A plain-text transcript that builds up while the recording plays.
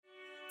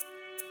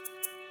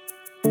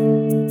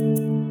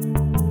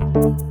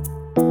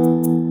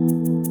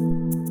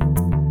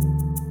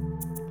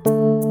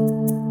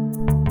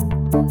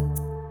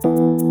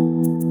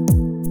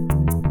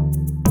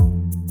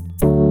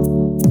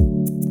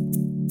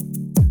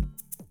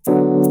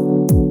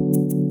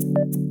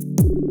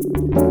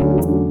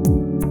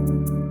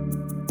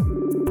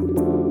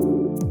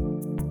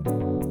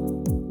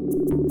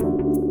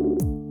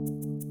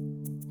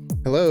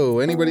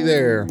anybody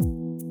there?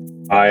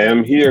 I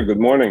am here. Good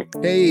morning.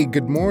 Hey,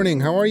 good morning.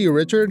 How are you,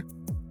 Richard?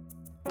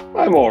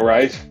 I'm all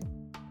right.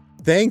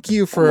 Thank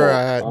you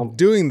for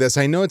doing this.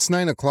 I know it's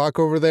 9 o'clock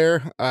over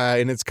there,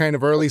 and it's kind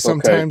of early That's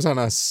okay. sometimes on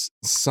a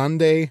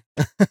Sunday.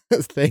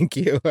 Thank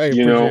you. I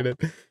You appreciate know, it.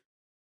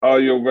 oh,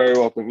 you're very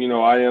welcome.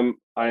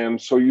 I am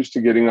so used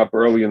to getting up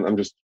early, and I'm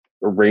just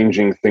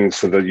arranging things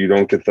so that you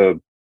don't get the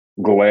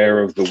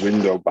glare of the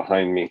window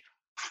behind me.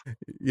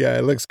 Yeah,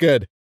 it looks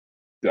good.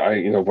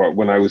 But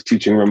when I was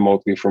teaching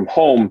remotely from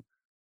home,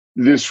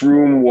 this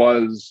room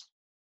was,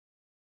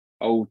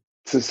 oh,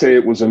 to say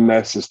it was a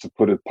mess is to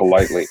put it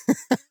politely.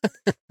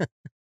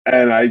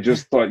 And I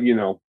just thought,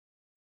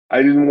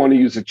 I didn't want to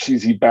use a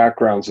cheesy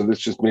background, so this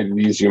just made it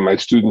easier. My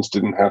students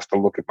didn't have to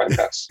look at my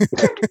mess.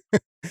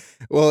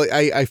 Well,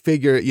 I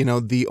figure,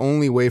 the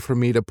only way for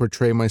me to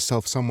portray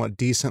myself somewhat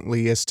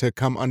decently is to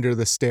come under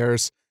the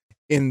stairs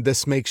in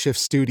this makeshift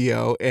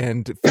studio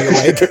and feel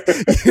like,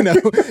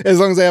 as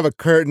long as I have a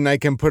curtain, I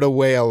can put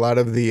away a lot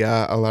of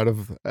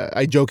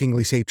I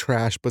jokingly say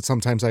trash, but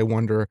sometimes I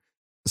wonder.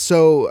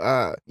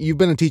 So, you've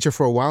been a teacher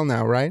for a while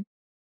now, right?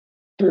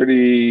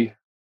 30,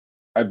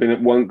 I've been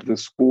at the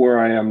school where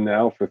I am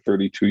now for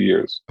 32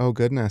 years. Oh,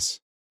 goodness.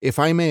 If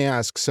I may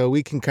ask, so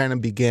we can kind of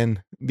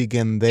begin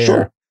there.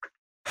 Sure.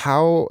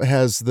 How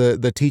has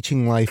the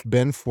teaching life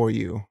been for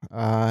you?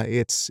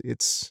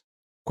 It's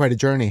quite a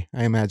journey,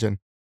 I imagine.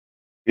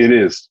 It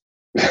is.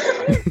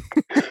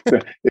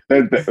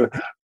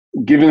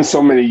 Given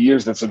so many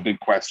years, that's a big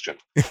question.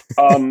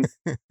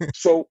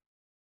 So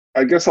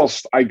I guess I'll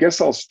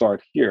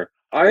start here.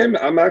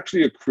 I'm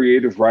actually a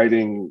creative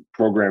writing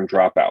program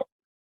dropout.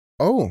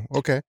 Oh,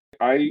 okay.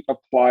 I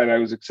applied. I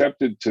was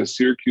accepted to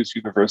Syracuse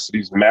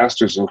University's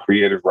Master's in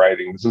Creative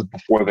Writing. This is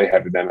before they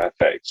had an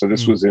MFA. So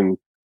this was in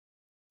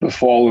the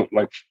fall of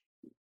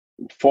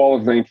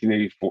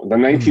 1984, the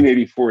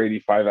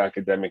 1984-85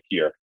 academic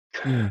year.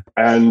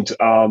 And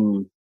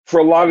for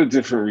a lot of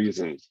different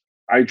reasons.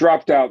 I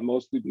dropped out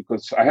mostly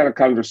because I had a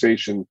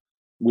conversation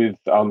with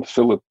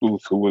Philip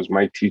Booth, who was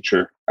my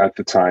teacher at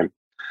the time.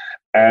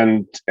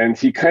 And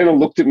he kind of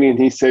looked at me and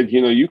he said,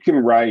 you can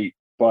write,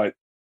 but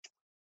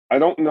I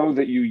don't know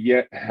that you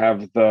yet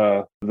have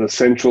the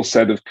central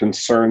set of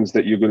concerns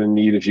that you're going to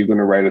need if you're going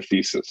to write a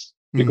thesis.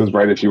 Because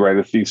if you write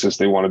a thesis,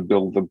 they want to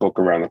build the book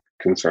around the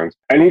concerns.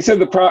 And he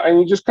said and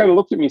he just kind of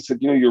looked at me and said,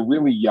 you're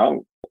really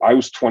young. I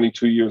was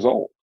 22 years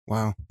old.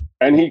 Wow.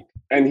 And he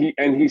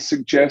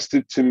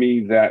suggested to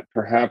me that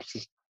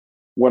perhaps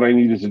what I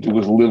needed to do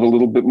was live a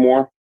little bit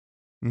more,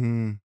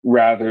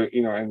 rather,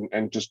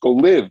 and just go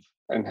live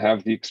and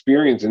have the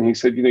experience. And he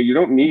said, you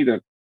don't need a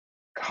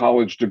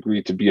college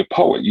degree to be a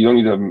poet. You don't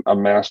need a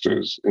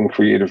master's in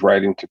creative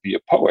writing to be a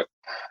poet.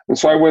 And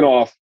so I went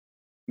off.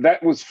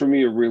 That was for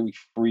me a really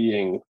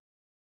freeing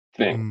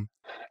thing.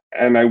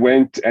 And I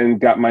went and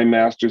got my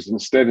master's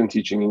instead in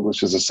teaching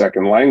English as a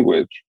second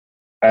language.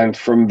 And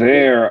from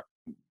there,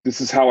 this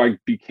is how I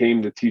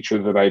became the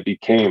teacher that I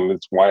became.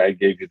 It's why I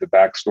gave you the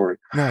backstory.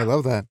 No, I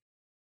love that.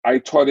 I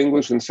taught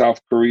English in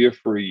South Korea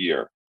for a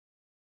year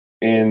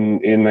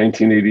in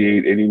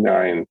 1988,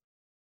 89,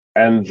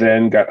 and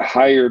then got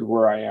hired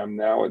where I am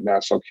now at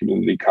Nassau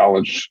Community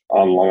College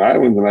on Long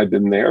Island. And I've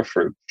been there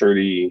for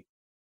 32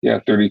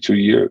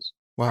 years.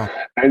 Wow.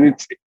 And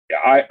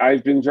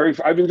I've been very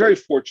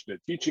fortunate.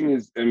 Teaching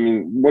is,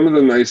 one of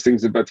the nice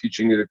things about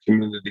teaching at a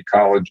community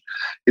college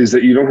is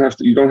that you don't have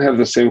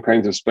the same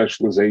kinds of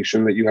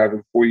specialization that you have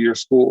in 4-year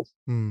schools.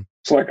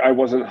 So like I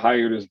wasn't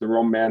hired as the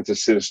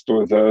romanticist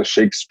or the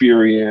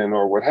Shakespearean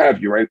or what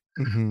have you, right?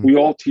 We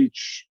all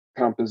teach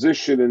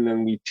composition and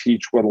then we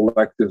teach what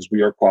electives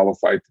we are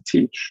qualified to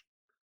teach.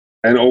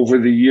 And over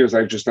the years,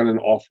 I've just done an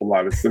awful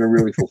lot. It's been a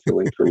really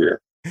fulfilling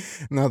career.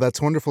 No,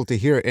 that's wonderful to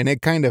hear. And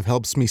it kind of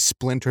helps me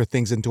splinter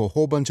things into a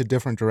whole bunch of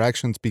different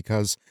directions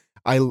because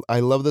I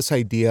love this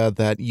idea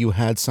that you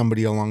had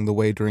somebody along the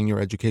way during your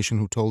education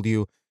who told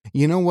you,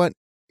 you know what,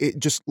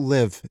 just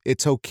live.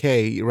 It's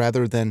okay,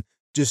 rather than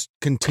just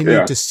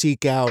continue to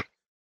seek out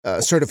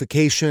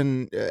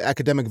certification,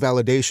 academic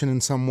validation in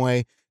some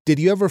way. Did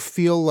you ever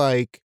feel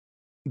like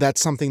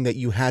that's something that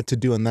you had to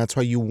do and that's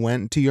why you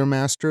went to your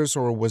master's,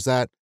 or was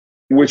that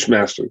which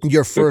master's?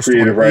 Your first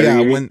creative one.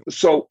 writing. Yeah.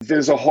 So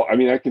there's a whole.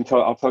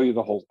 I'll tell you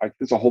the whole.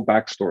 There's a whole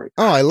backstory.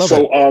 Oh, I love it.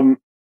 So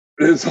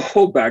there's a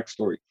whole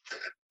backstory.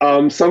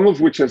 Some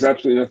of which has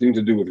absolutely nothing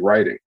to do with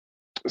writing.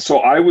 So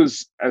I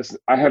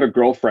had a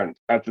girlfriend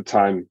at the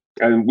time,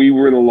 and we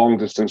were in a long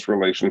distance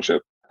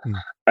relationship,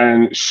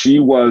 and she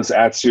was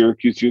at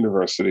Syracuse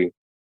University,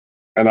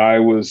 and I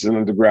was an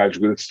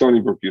undergraduate at Stony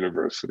Brook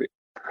University.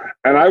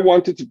 And I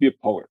wanted to be a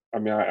poet. I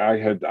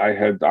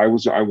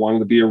wanted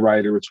to be a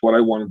writer. It's what I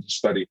wanted to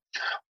study.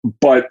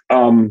 But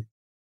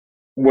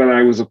when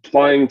I was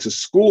applying to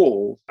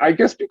school, I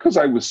guess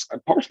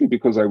partially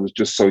because I was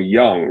just so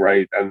young,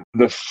 right? And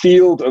the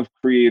field of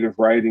creative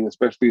writing,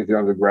 especially at the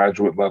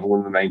undergraduate level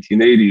in the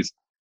 1980s,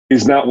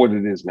 is not what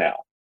it is now.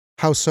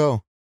 How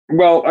so?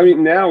 Well,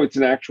 now it's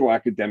an actual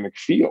academic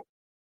field.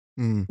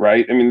 Mm.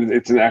 right? I mean,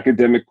 it's an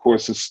academic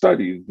course of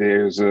study.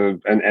 There's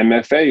an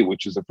MFA,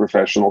 which is a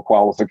professional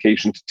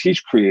qualification to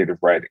teach creative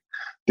writing.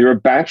 There are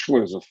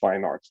bachelors of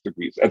fine arts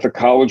degrees. At the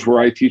college where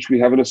I teach, we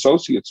have an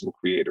associate's in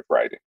creative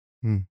writing.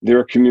 Mm. There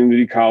are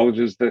community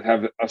colleges that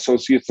have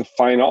associates of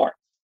fine art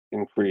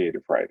in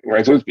creative writing,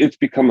 right? So it's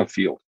become a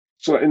field.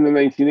 So in the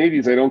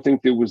 1980s, I don't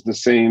think there was the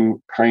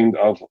same kind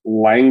of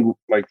language,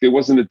 like there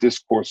wasn't a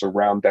discourse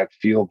around that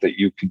field that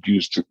you could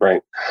use to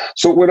write.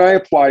 So when I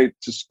applied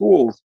to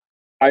schools,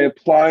 I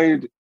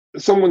applied,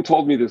 someone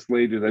told me this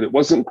later, that it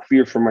wasn't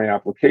clear from my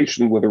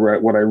application whether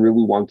what I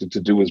really wanted to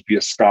do was be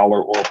a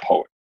scholar or a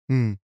poet.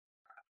 Mm.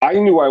 I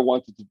knew I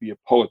wanted to be a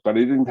poet, but I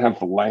didn't have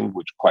the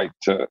language quite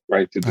to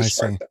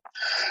describe that.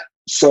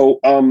 So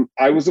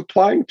I was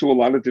applying to a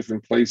lot of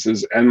different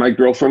places, and my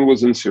girlfriend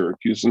was in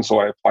Syracuse, and so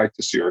I applied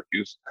to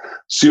Syracuse.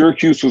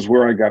 Syracuse was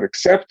where I got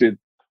accepted.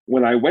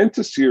 When I went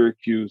to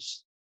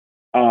Syracuse,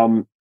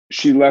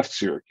 she left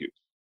Syracuse.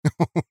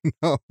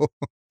 No.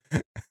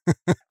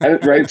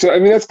 And, right. So I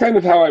mean, that's kind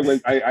of how I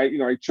went.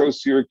 I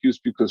chose Syracuse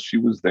because she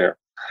was there,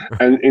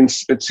 and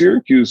at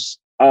Syracuse,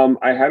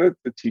 I had a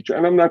teacher,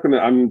 and I'm not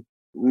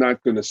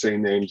gonna say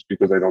names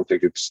because I don't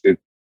think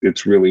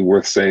it's really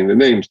worth saying the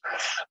names.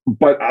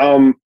 But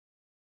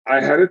I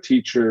had a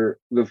teacher,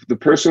 the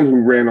person who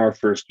ran our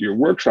first year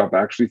workshop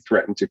actually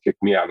threatened to kick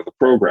me out of the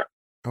program.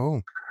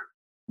 Oh.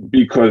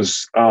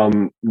 Because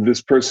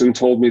this person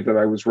told me that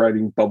I was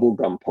writing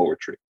bubblegum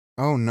poetry.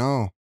 Oh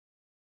no.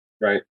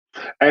 Right.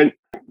 And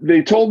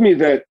they told me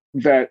that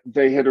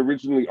they had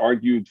originally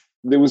argued,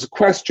 there was a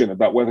question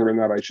about whether or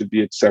not I should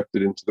be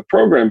accepted into the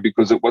program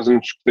because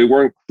they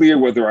weren't clear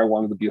whether I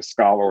wanted to be a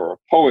scholar or a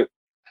poet.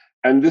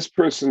 And this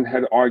person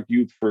had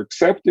argued for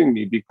accepting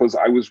me because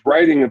I was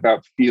writing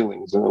about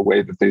feelings in a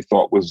way that they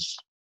thought was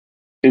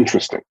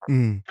interesting.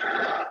 Mm.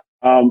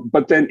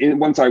 But then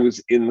once I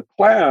was in the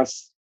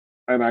class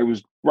and I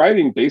was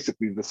writing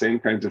basically the same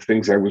kinds of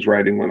things I was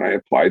writing when I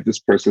applied, this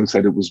person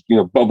said it was,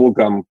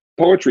 bubblegum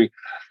poetry.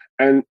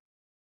 And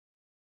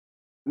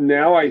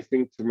now I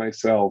think to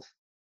myself,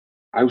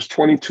 I was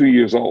 22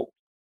 years old.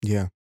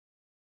 Yeah.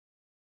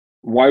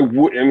 Why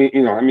would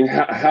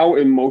how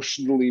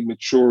emotionally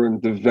mature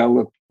and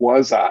developed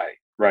was I,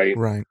 right?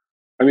 Right.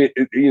 I mean,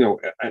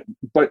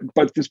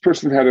 but this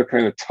person had a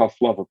kind of tough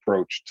love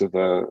approach to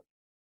the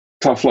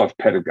tough love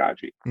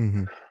pedagogy.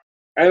 Mm-hmm.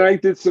 And I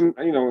did some,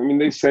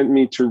 they sent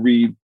me to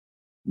read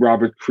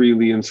Robert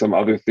Creeley and some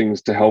other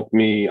things to help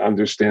me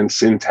understand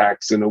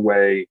syntax in a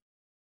way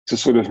to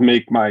sort of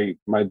make my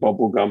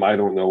bubblegum, I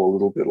don't know, a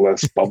little bit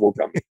less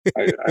bubblegum.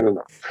 I don't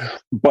know.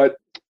 But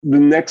the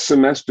next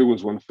semester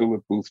was when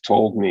Philip Booth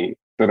told me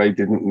that I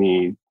didn't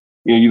need,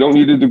 you don't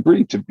need a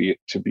degree to be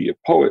a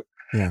poet.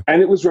 Yeah.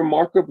 And it was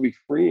remarkably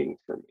freeing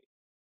for me.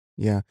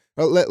 Yeah.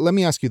 Let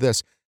me ask you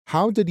this.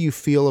 How did you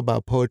feel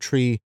about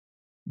poetry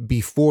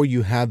before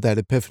you had that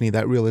epiphany,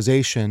 that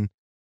realization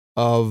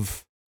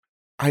of,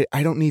 I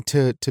don't need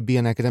to be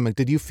an academic?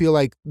 Did you feel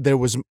like there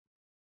was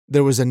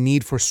a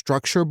need for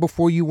structure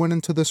before you went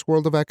into this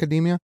world of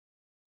academia?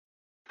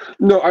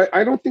 No,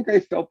 I don't think I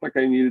felt like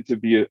I needed to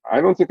be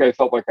I don't think I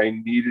felt like I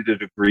needed a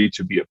degree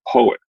to be a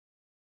poet.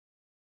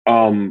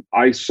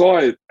 I saw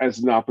it as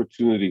an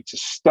opportunity to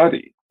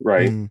study,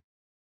 right?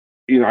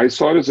 Mm. I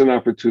saw it as an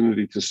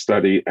opportunity to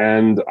study,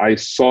 and I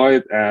saw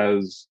it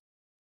as,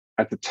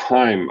 at the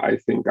time, I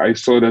think I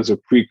saw it as a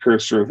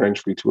precursor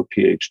eventually to a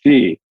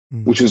PhD,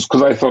 which is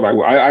because I thought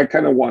I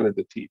kind of wanted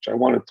to teach. I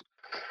wanted to,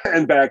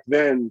 and back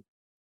then,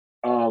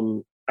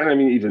 and I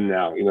mean, even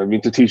now,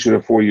 to teach at a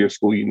 4-year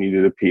school, you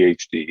needed a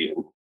PhD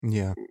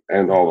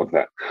and all of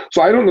that.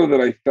 So I don't know that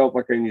I felt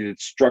like I needed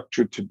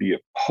structure to be a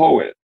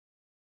poet,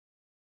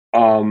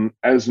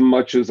 as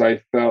much as I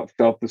felt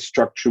the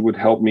structure would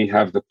help me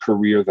have the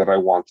career that I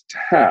wanted to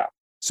have.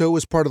 So it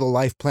was part of the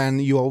life plan.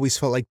 You always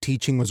felt like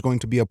teaching was going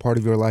to be a part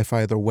of your life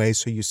either way.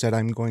 So you said,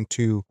 I'm going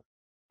to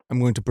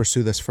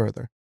pursue this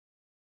further.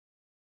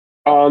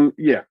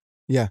 Yeah.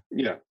 Yeah.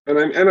 Yeah.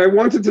 And I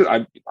wanted to,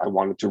 I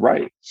wanted to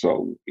write.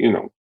 So,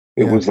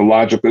 it was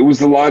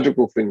the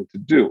logical thing to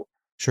do.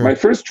 Sure. My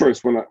first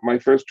choice when I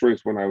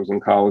was in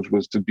college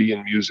was to be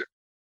in music.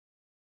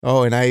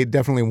 Oh, and I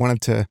definitely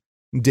wanted to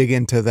dig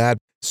into that.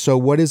 So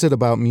what is it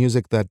about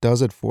music that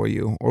does it for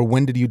you? Or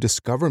when did you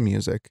discover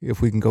music, if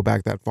we can go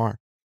back that far?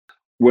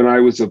 When I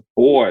was a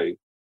boy,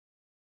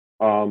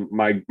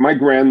 my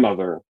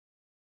grandmother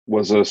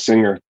was a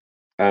singer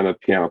and a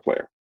piano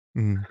player.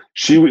 Mm.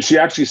 She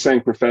actually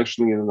sang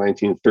professionally in the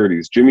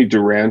 1930s. Jimmy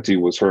Durante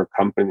was her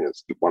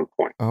accompanist at one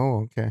point.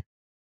 Oh, okay.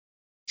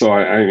 So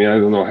I mean, I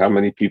don't know how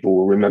many people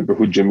will remember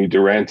who Jimmy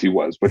Durante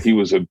was, but he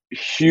was a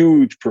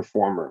huge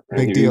performer. And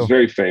Big deal. He was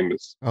very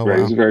famous. Oh, right? Wow.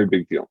 He was a very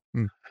big deal.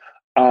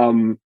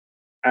 Mm.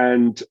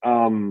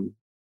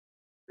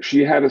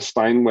 She had a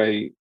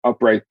Steinway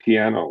upright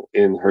piano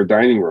in her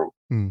dining room.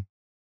 Mm.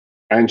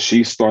 And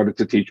she started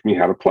to teach me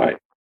how to play.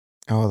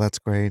 Oh, that's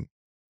great.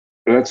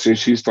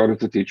 She started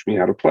to teach me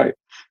how to play.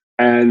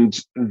 And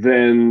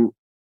then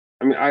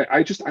I mean,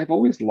 I've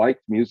always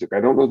liked music.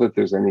 I don't know that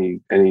there's any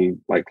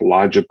like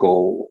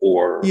logical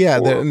Yeah,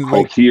 or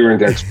like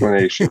coherent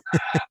explanation.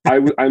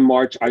 I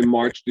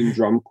marched in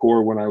drum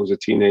corps when I was a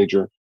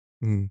teenager.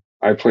 mm,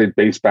 I played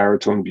bass,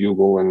 baritone,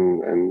 bugle,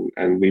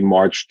 and we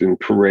marched in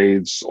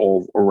parades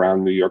all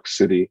around New York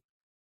City.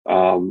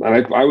 And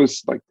I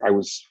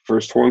was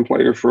first horn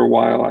player for a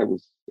while.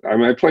 I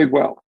mean I played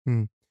well.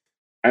 mm.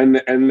 And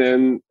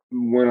then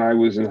when I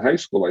was in high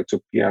school, I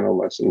took piano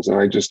lessons, and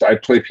I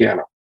play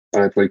piano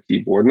and I play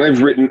keyboard, and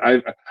I've written.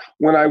 I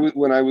when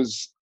I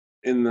was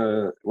in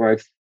the when I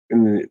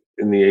in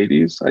the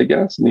 80s, I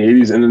guess in the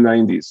 80s and the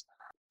 90s,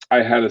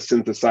 I had a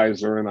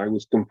synthesizer and I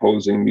was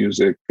composing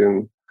music,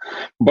 and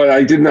but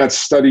I did not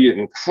study it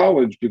in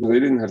college because I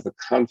didn't have the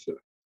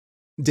confidence.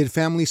 Did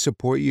family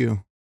support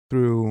you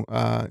through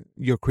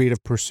your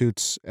creative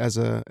pursuits as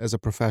a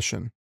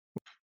profession?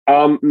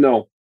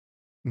 No,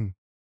 Mm.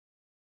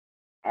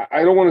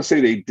 I don't want to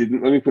say they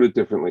didn't. Let me put it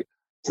differently.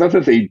 It's not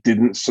that they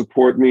didn't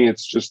support me.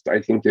 It's just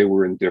I think they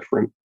were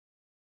indifferent.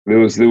 There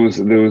was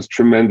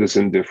tremendous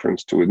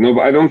indifference to it. No,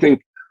 but I don't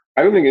think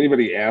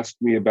anybody asked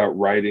me about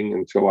writing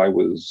until I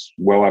was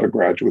well out of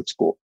graduate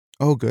school.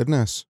 Oh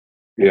goodness!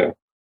 Yeah,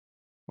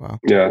 Wow.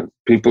 yeah.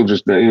 People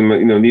just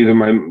neither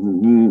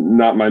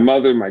not my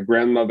mother, my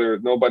grandmother,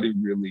 nobody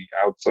really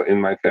outside in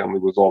my family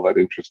was all that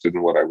interested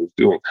in what I was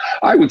doing.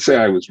 I would say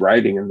I was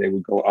writing, and they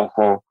would go, uh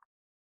huh,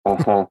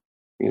 uh huh.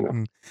 You know.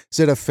 Mm. Is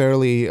it a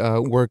fairly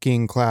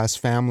working class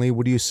family?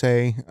 Would you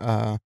say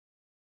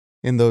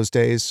in those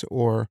days,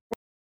 or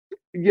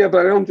Yeah,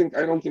 but I don't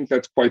think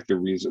that's quite the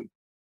reason.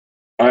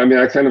 I mean,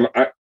 I kind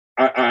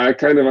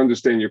of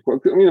understand your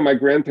quote. You know, my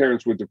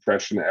grandparents were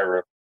Depression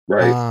era,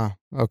 right?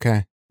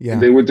 okay, yeah.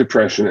 They were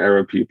Depression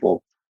era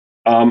people.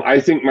 I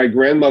think my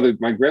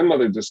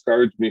grandmother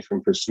discouraged me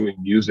from pursuing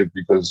music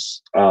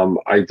because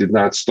I did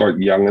not start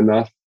young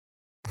enough.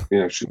 You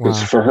know, because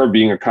Wow, for her,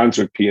 being a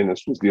concert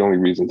pianist was the only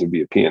reason to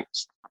be a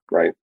pianist,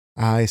 right?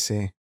 I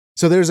see.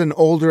 So there's an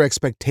older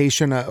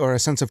expectation or a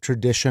sense of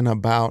tradition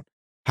about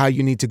how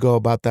you need to go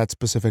about that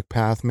specific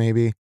path,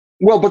 maybe.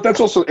 Well, but it's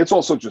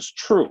also just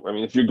true. I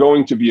mean, if you're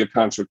going to be a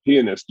concert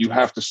pianist, you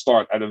have to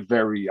start at a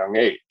very young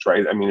age,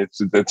 right? I mean,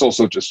 it's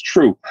also just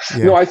true.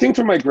 Yeah. No, I think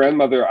for my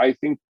grandmother, a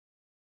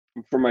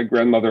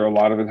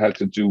lot of it had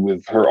to do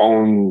with her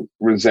own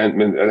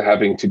resentment at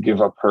having to give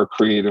up her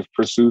creative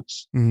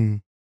pursuits.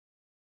 Mm,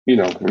 You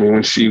know, I mean,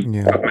 when she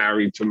yeah. got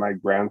married to my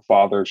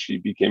grandfather, she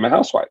became a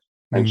housewife,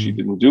 and she Mm,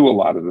 didn't do a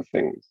lot of the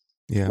things,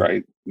 yeah.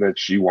 right, that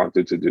she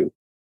wanted to do.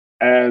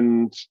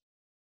 And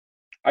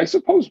I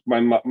suppose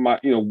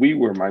we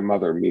were my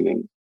mother,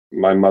 meaning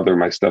my mother,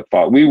 my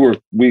stepfather.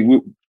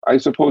 We I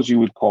suppose you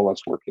would call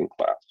us working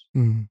class.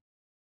 Mm,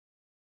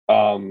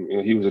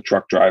 He was a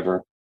truck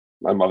driver.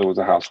 My mother was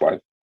a housewife.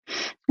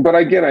 But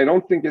again, I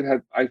don't think it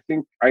had. I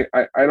think I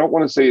don't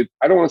want to say it.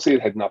 I don't want to say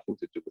it had nothing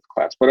to do with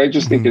class, but I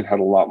just think mhm. it had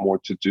a lot more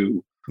to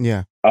do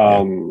Yeah. Yeah.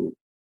 um,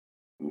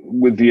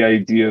 with the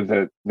idea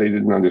that they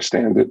didn't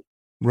understand it,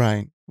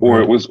 Right. or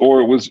Right. it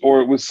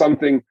was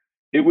something.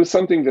 It was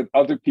something that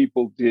other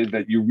people did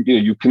that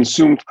you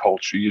consumed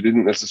culture. You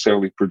didn't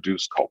necessarily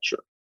produce culture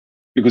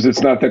because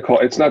it's not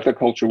that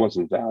culture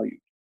wasn't valued.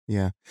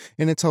 Yeah.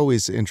 And it's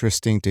always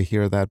interesting to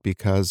hear that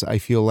because I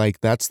feel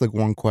like that's the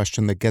one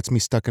question that gets me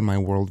stuck in my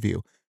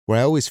worldview, where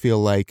I always feel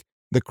like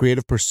the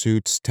creative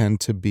pursuits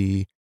tend to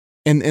be,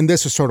 and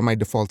this is sort of my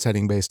default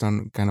setting based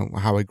on kind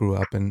of how I grew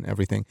up and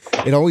everything.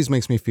 It always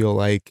makes me feel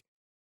like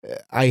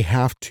I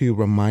have to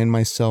remind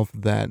myself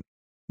that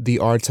the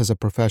arts as a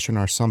profession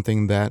are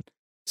something that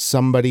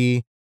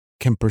somebody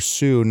can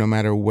pursue no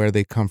matter where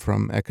they come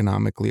from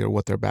economically or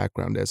what their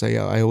background is.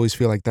 I always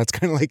feel like that's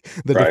kind of like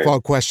the Right.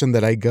 default question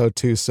that I go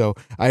to. So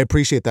I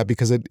appreciate that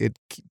because it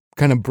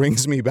kind of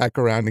brings me back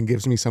around and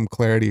gives me some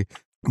clarity.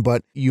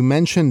 But you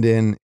mentioned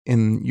in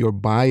your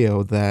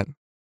bio that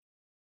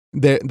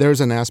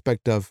there's an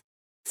aspect of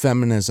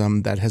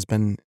feminism that has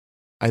been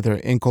either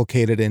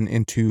inculcated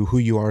into who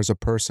you are as a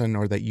person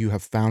or that you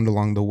have found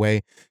along the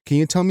way. Can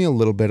you tell me a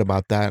little bit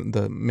about that?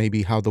 The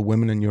maybe how the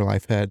women in your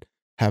life had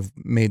have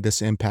made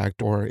this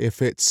impact, or if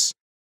it's,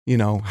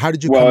 how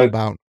did you come Well,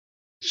 about?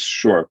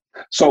 sure.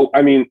 So,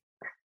 I mean,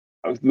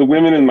 the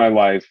women in my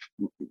life,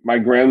 my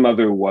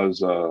grandmother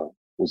was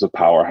a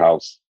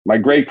powerhouse. My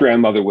great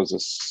grandmother was a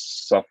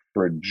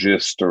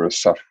suffragist or a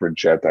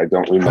suffragette. I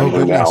don't Oh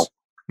remember now goodness.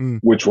 Mm,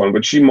 which one,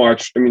 but she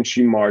marched. I mean,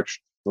 she marched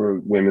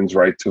for women's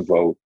right to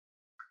vote.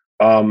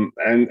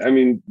 And I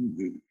mean,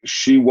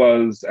 she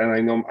was, and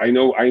I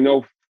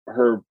know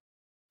her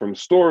from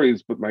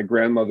stories, but my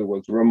grandmother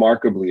was a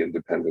remarkably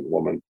independent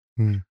woman.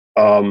 mm.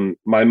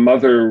 My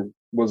mother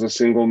was a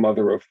single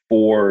mother of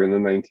four in the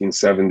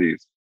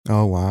 1970s.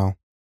 Oh wow.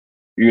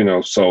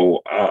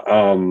 So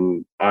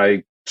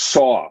I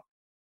saw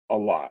a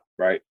lot,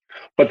 right?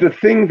 But the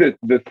thing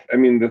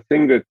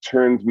that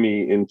turned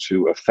me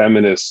into a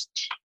feminist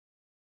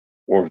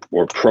or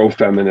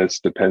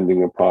pro-feminist,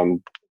 depending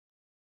upon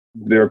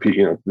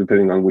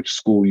depending on which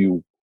school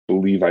you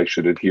believe I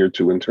should adhere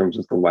to in terms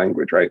of the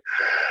language, right?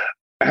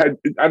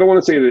 I don't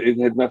want to say that it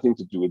had nothing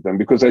to do with them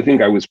because I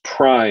think I was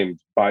primed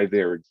by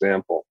their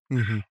example.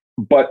 Mm-hmm.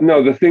 But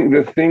no, the thing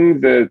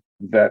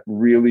that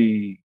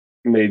really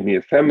made me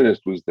a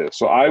feminist was this.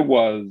 So I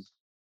was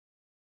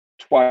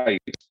twice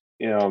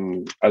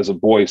as a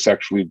boy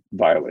sexually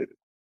violated.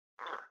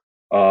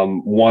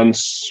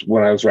 Once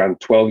when I was around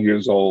 12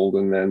 years old,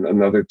 and then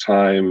another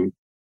time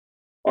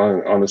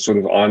on a sort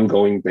of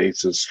ongoing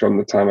basis from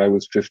the time I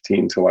was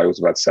 15 till I was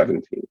about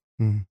 17.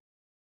 Mm-hmm.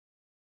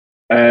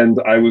 And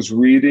I was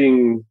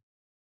reading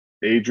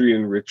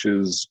Adrienne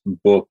Rich's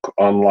book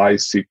on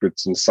Lies,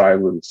 Secrets, and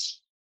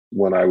Silence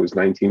when I was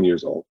 19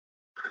 years old.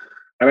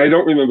 And I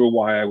don't remember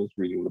why I was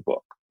reading the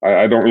book.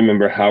 I don't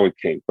remember how it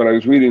came, but I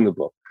was reading the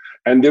book.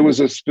 And there was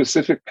a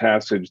specific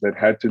passage that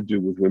had to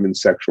do with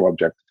women's sexual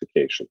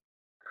objectification.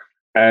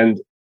 And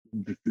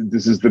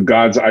this is the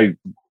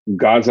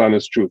God's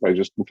honest truth. I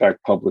just, in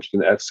fact, published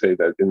an essay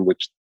that in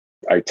which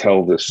I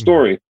tell this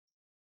story.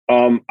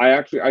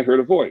 I heard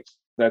a voice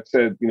that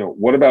said,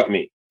 what about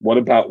me? What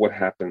about what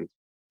happened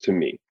to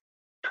me?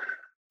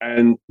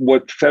 And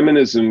what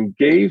feminism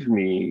gave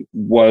me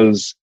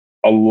was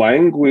a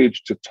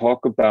language to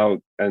talk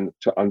about and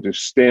to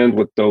understand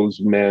what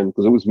those men,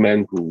 because it was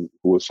men who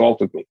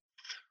assaulted me,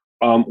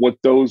 what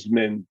those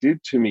men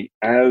did to me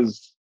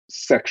as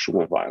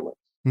sexual violence.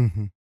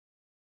 Mm-hmm.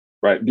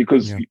 Right?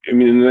 Because, Yeah. I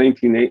mean, in the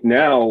 1980s,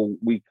 now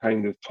we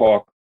kind of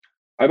talk,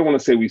 I don't want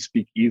to say we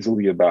speak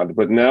easily about it,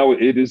 but now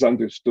it is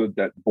understood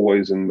that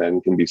boys and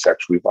men can be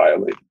sexually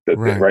violated,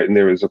 right? And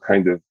there is a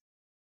kind of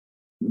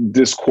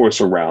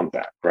discourse around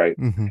that, right?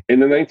 Mm-hmm. In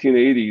the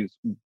 1980s,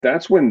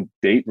 that's when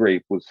date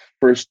rape was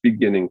first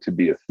beginning to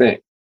be a thing,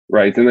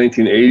 right? The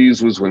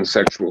 1980s was when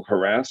sexual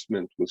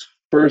harassment was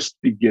first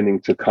beginning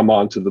to come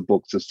onto the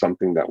books as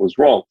something that was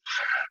wrong.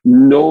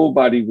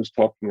 Nobody was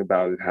talking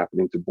about it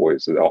happening to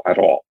boys at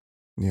all.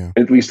 Yeah.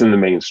 At least in the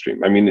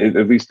mainstream. I mean,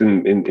 at least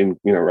in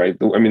right.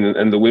 I mean,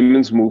 and the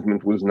women's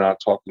movement was not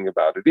talking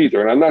about it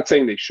either. And I'm not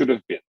saying they should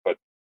have been, but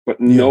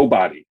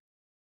nobody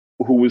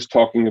who was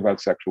talking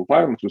about sexual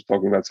violence was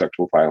talking about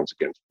sexual violence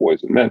against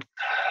boys and men.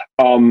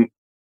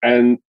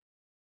 And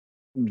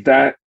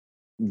that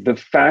the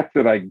fact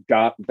that I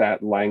got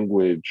that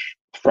language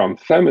from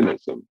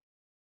feminism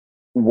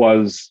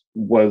was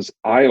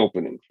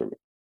eye-opening for me.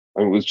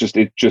 I mean,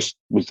 it just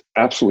was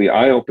absolutely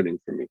eye-opening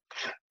for me.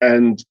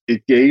 And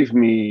it gave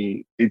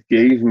me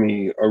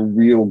a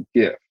real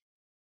gift,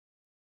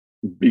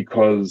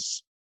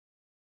 because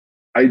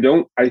I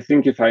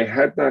think if I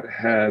had not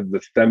had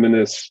the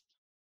feminist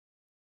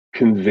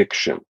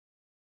conviction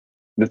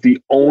that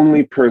the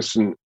only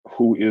person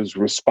who is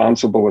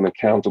responsible and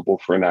accountable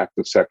for an act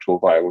of sexual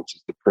violence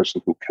is the person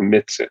who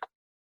commits it,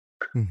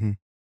 Mm-hmm.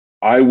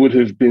 I would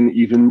have been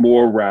even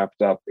more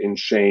wrapped up in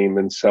shame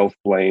and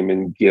self-blame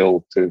and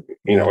guilt and,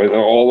 and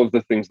all of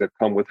the things that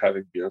come with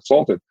having been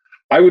assaulted.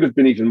 I would have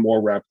been even more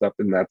wrapped up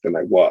in that than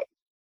I was.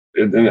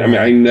 And I mean,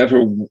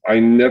 I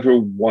never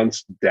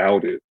once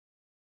doubted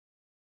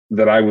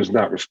that I was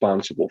not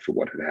responsible for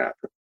what had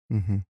happened,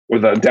 Mm-hmm. or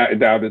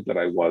doubted that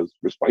I was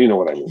responsible. You know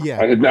what I mean?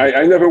 Yeah.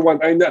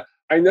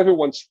 I never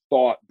once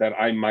thought that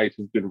I might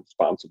have been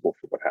responsible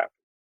for what happened.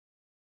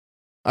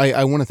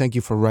 I want to thank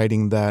you for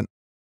writing that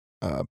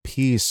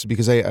piece,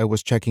 because I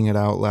was checking it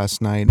out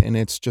last night, and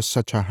it's just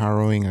such a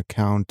harrowing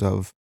account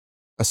of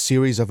a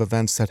series of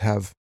events that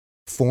have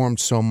formed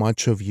so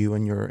much of you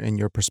and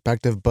your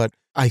perspective. But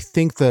I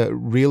think the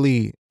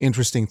really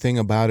interesting thing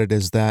about it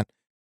is that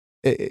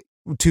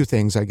two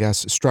things, I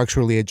guess.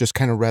 Structurally, it just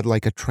kind of read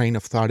like a train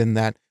of thought, in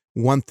that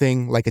one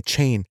thing, like a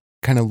chain,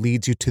 kind of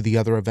leads you to the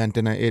other event,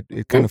 and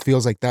it kind of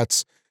feels like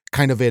that's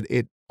kind of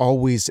it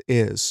always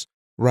is,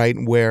 right?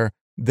 Where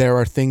there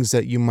are things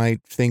that you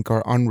might think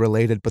are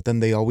unrelated, but then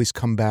they always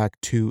come back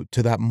to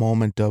that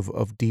moment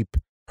of deep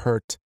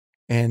hurt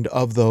and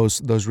of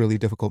those really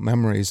difficult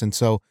memories. And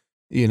so,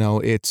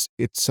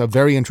 it's a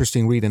very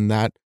interesting read in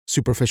that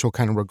superficial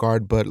kind of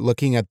regard. But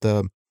looking at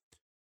the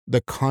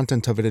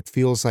content of it, it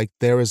feels like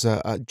there is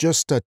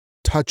just a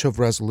touch of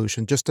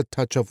resolution, just a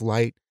touch of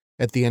light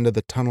at the end of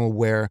the tunnel,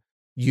 where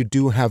you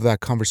do have that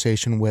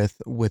conversation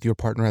with your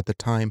partner at the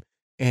time,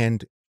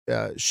 and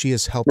she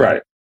is helping.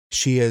 Right.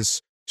 She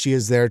is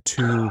there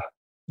to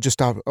just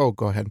stop. Oh,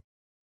 go ahead.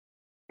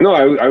 No,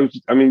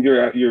 I mean,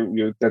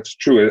 you're. That's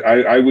true.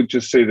 I would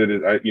just say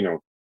that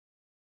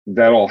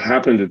that all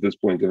happened at this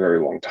point a very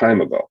long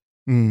time ago.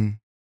 Mm.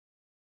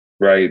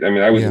 Right. I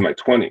mean, I was in my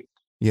 20s.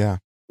 Yeah.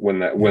 When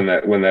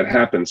that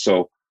happened.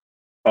 So,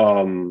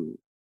 and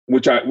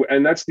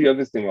that's the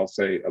other thing I'll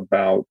say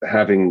about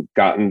having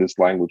gotten this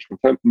language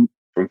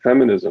from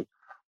feminism.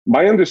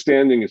 My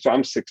understanding is, so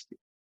I'm 60.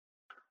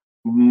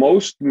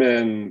 Most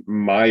men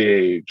my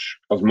age,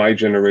 of my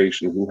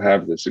generation, who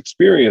have this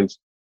experience,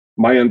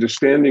 my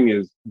understanding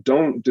is,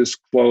 don't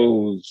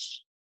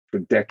disclose for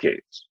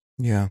decades.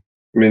 Yeah.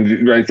 I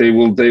mean, right, they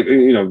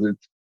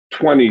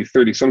 20,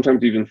 30,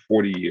 sometimes even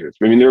 40 years.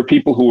 I mean, there are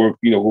people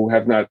who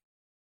have not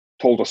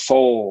told a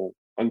soul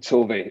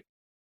until they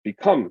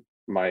become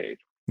my age.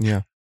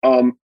 Yeah.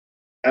 And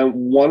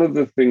one of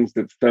the things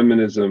that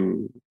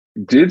feminism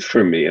did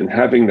for me, and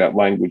having that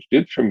language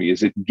did for me,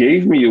 is it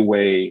gave me a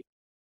way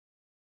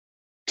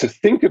to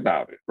think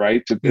about it,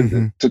 right?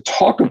 Mm-hmm. To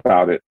talk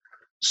about it,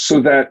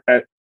 so that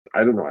at,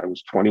 I don't know, I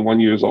was 21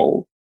 years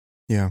old,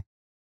 Yeah.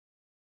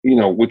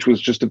 which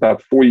was just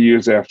about 4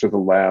 years after the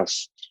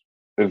last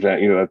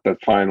event, that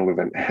final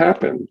event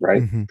happened,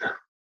 right?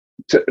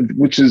 Mm-hmm.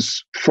 Which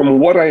is, from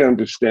what I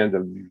understand,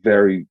 a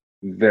very,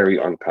 very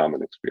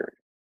uncommon experience.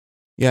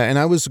 Yeah, and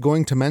I was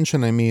going to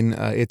mention, I mean,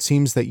 it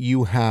seems that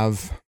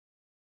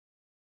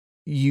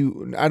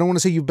I don't want to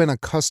say you've been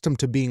accustomed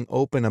to being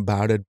open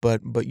about it,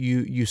 but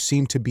you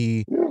seem to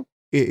be, Yeah.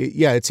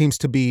 yeah, it seems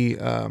to be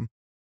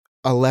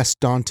a less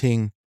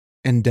daunting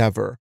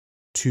endeavor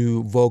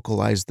to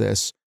vocalize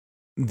this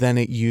than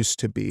it used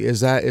to be. Is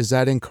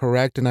that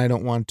incorrect? And I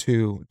don't want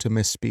to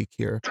misspeak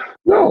here.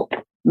 No,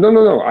 no,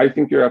 no, no. I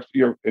think you're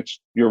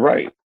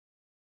right.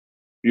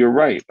 You're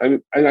right.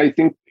 And I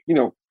think,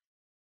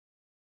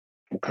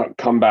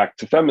 come back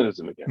to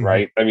feminism again, Hmm.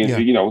 right? I mean,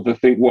 Yeah. the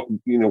thing,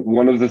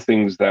 one of the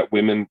things that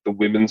the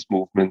women's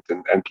movement,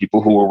 and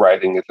people who were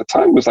writing at the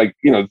time was like,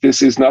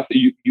 this is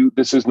nothing,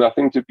 this is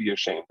nothing to be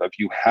ashamed of.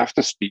 You have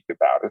to speak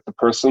about it. The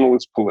personal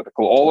is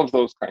political, all of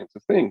those kinds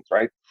of things,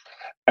 right?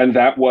 And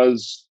that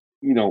was,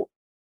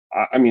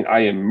 I mean, I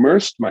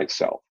immersed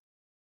myself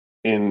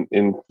in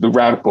the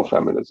radical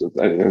feminism,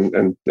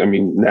 and I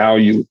mean, now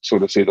you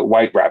sort of say the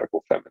white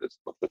radical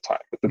feminism of the time.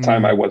 At the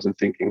time, Mm, I wasn't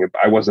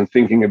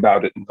thinking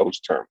about it in those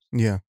terms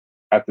yeah.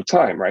 at the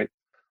time, right?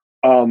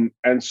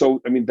 And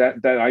so, I mean,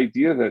 that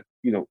idea that,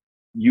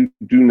 you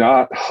do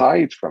not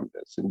hide from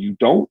this, and you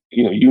don't,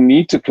 you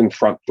need to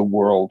confront the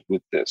world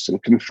with this,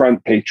 and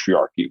confront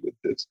patriarchy with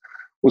this,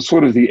 was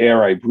sort of the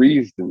air I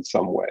breathed in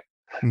some way.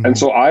 And Hmm.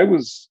 so I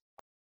was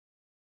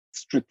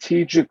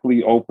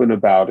strategically open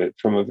about it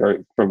from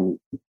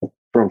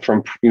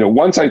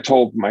once I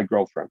told my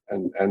girlfriend,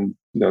 and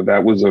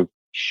that was a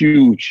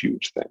huge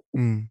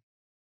thing.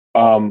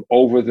 Mm,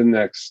 Over the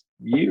next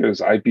years,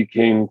 I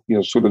became,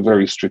 sort of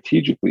very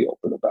strategically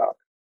open about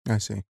I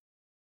see.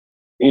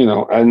 it.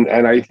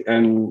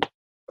 And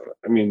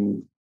I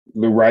mean,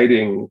 the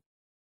writing,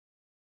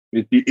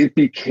 it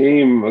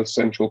became a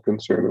central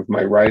concern of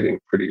my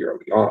writing pretty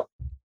early on.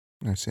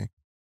 I see.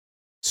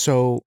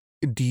 So,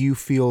 do you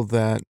feel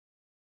that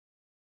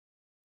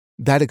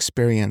that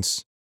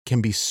experience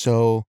can be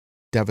so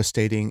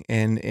devastating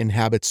and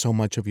inhabit so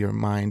much of your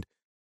mind?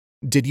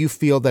 Did you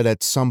feel that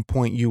at some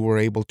point you were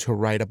able to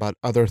write about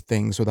other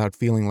things without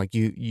feeling like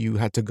you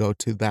had to go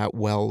to that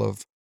well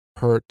of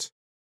hurt,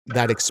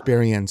 that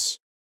experience?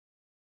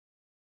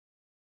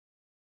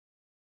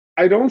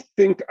 I don't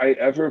think I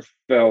ever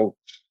felt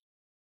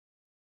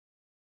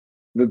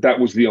that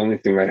was the only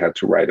thing I had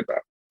to write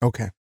about.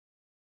 Okay.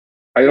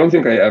 I don't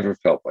think I ever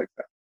felt like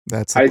that.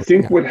 That's the I pl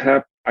think yeah. what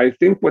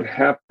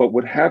happened. But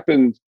what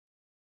happened,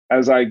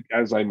 as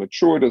I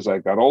matured, as I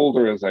got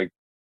older, as I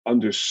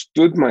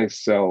understood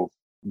myself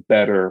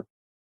better,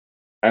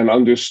 and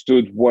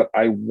understood what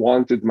I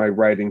wanted my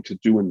writing to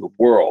do in the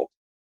world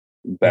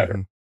better,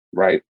 Mhm.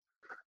 right?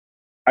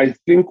 I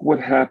think what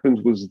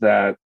happened was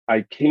that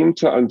I came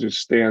to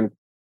understand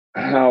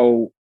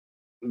how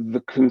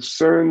the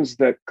concerns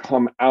that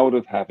come out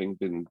of having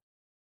been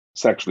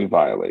sexually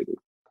violated,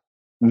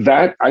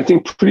 that I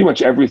think pretty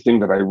much everything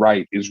that I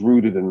write is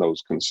rooted in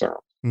those concerns.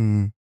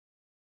 Mm.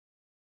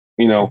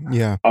 You know,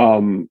 Yeah.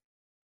 um,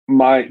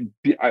 my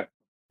I,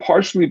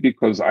 partially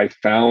because I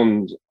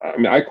found, I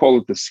mean, I call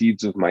it the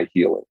seeds of my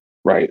healing,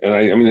 right? And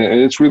I mean,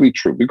 and it's really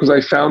true, because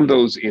I found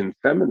those in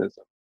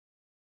feminism,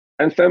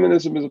 and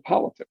feminism is a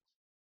politics,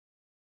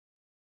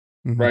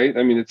 Mhm. right?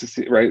 I mean,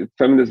 right.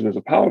 Feminism is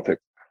a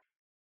politics.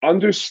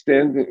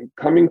 Understanding,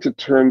 coming to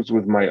terms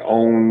with my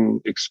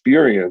own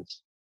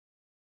experience,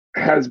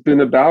 has been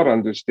about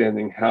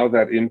understanding how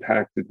that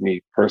impacted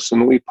me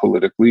personally,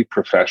 politically,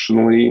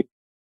 professionally,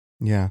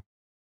 Yeah.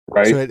 So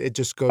right? it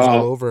just goes all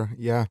Uh, over.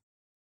 Yeah.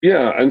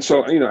 yeah, and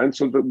so, and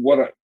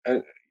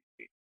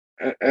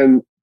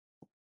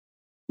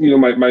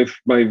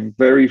my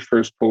very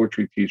first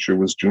poetry teacher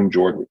was June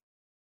Jordan,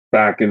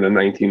 back in the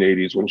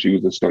 1980s, when she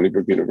was at Stony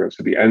Brook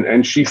University,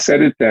 and she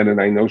said it then,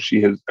 and I know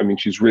she has. I mean,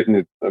 she's written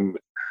it.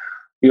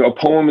 A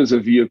poem is a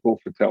vehicle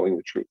for telling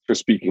the truth, for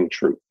speaking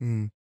truth,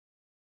 Mm.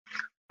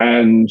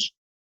 and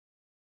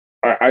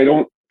I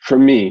don't. For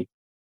me,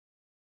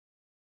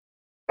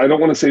 I don't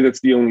want to say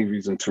that's the only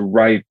reason to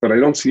write, but I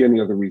don't see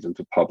any other reason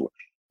to publish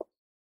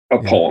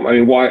a Yeah. poem. I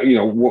mean, why?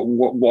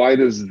 Why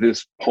does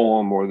this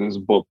poem or this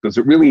book, does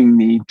it really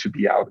need to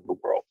be out in the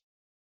world,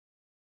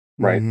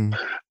 right? Mhm.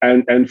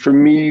 And for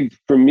me,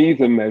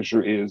 the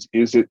measure is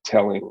it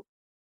telling?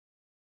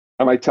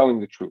 Am I telling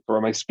the truth, or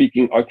am I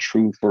speaking a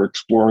truth, or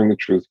exploring the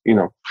truth?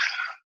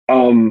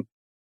 Um,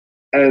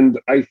 and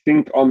I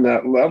think on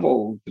that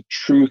level, the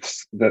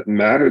truths that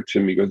matter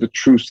to me are the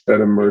truths that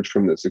emerge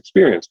from this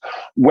experience.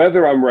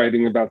 Whether I'm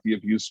writing about the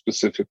abuse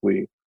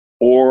specifically,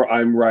 or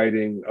I'm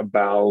writing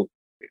about,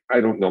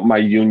 I don't know, my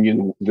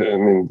union.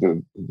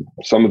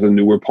 Some of the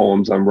newer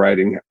poems I'm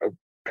writing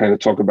kind of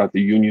talk about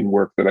the union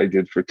work that I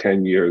did for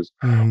 10 years,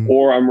 Mhm.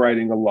 or I'm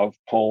writing a love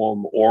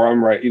poem, or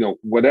I'm writing,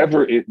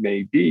 whatever it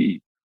may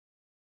be.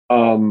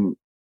 Um,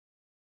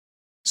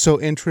 So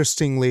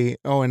interestingly,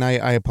 and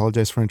I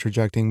apologize for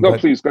interjecting, no, but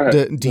please go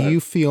ahead. do you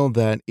feel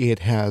that it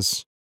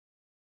has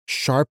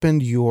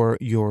sharpened your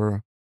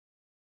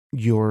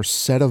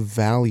set of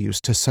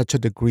values to such a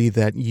degree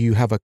that you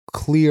have a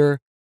clear,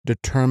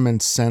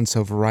 determined sense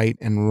of right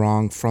and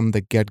wrong from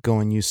the get-go,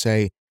 and you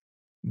say,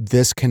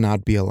 this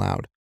cannot be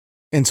allowed?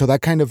 And so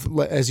that kind of,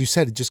 as you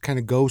said, it just kind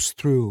of goes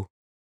through,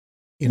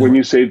 you When know,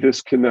 you say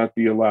this cannot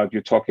be allowed,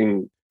 you're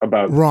talking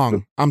about the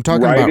wrong. I'm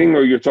talking about, writing,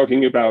 or you're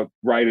talking about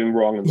right and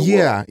wrong in the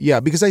world? yeah,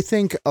 because I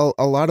think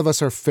a lot of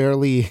us are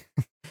fairly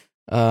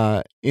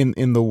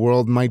in the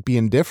world might be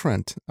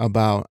indifferent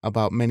about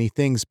many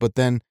things, but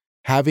then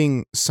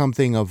having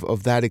something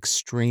of that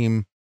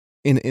extreme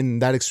in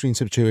that extreme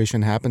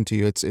situation happen to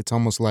you, it's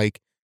almost like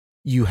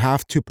you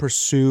have to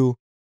pursue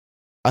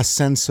a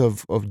sense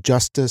of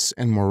justice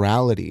and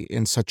morality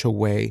in such a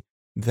way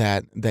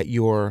that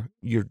you're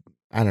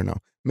I don't know.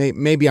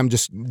 Maybe I'm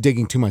just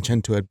digging too much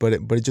into it, but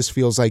it just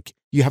feels like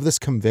you have this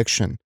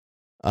conviction,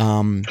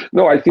 um,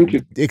 No, I think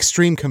it,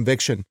 extreme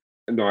conviction.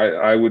 no,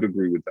 I would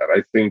agree with that.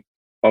 I think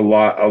a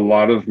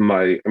lot of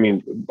my, I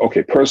mean,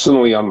 okay,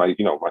 personally on my,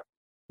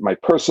 my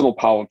personal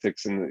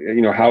politics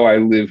and, how I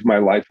live my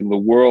life in the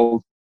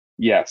world,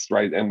 yes,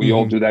 right. And we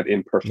all Hmm. do that Yeah,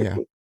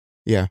 imperfectly,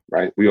 yeah.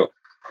 right?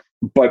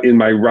 But in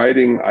my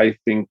writing, I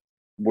think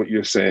what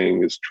you're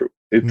saying is true.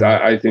 Mm,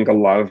 I think a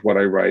lot of what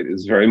I write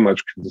is very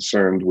much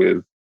concerned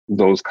with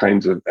those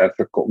kinds of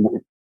ethical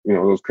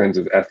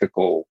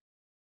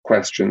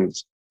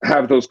questions,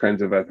 have those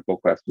kinds of ethical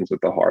questions at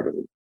the heart of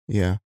it.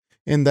 yeah,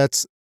 and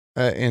that's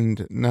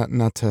and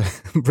not to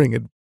bring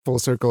it full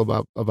circle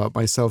about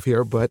myself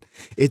here, but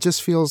it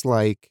just feels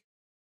like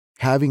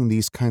having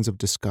these kinds of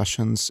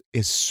discussions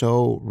is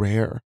so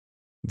rare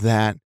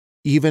that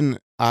even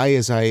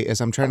as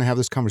I'm trying to have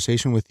this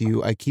conversation with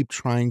you, I keep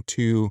trying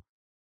to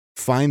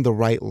find the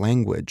right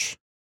language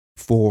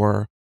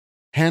for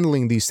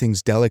handling these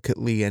things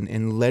delicately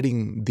and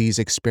letting these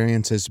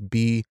experiences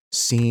be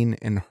seen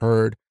and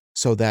heard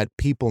so that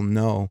people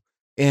know.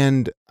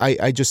 And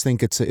I just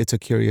think it's a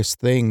curious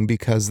thing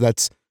because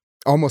that's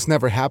almost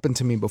never happened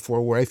to me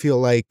before, where I feel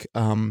like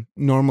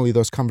normally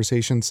those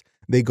conversations,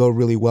 they go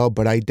really well,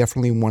 but I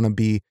definitely want to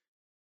be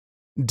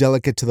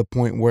delicate to the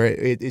point where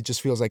it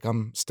just feels like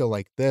I'm still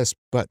like this.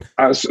 But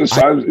I So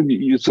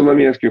let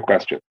me ask you a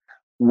question.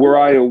 Were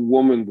I a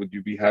woman, would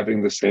you be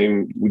having the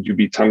same? Would you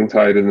be tongue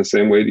tied in the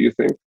same way? Do you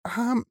think?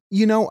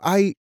 you know,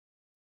 I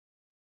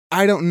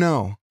don't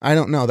know. I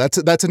don't know.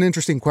 That's an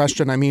interesting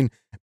question. I mean,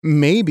 That's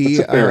maybe,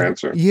 a fair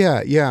answer.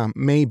 yeah,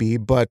 maybe,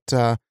 but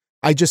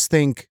I just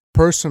think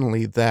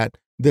personally that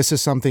this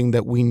is something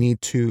that we need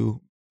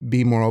to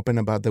be more open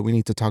about, that we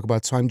need to talk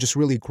about. So I'm just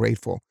really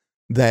grateful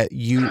that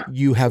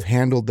you have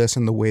handled this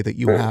in the way that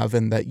you Yeah. have,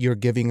 and that you're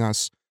giving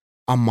us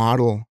a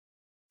model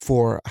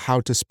for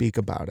how to speak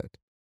about it.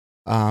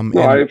 No,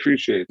 I And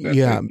appreciate that.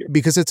 yeah, Thank you.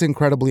 because it's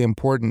incredibly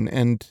important,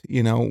 and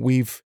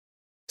we've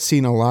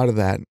seen a lot of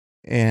that,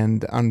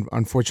 and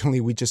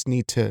unfortunately, we just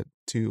need to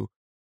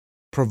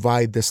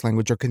provide this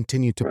language or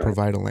continue to Right.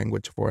 provide a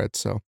language for it.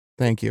 So,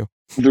 thank you.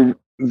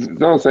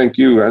 No, thank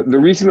you. The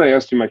reason I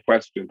asked you my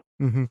question,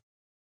 Hmm.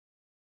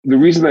 the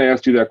reason I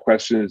asked you that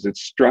question is it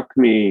struck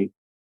me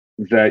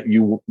that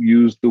you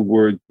used the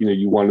word,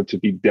 you wanted to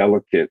be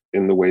delicate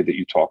in the way that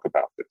you talk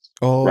about this,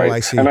 Oh, right? I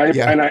And see. I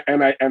Yeah, and I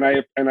and I and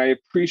I and I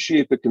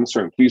appreciate the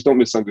concern. Please don't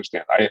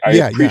misunderstand. I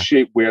yeah,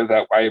 appreciate where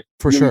that I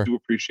for really sure. do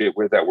appreciate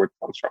where that word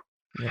comes from.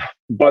 Yeah.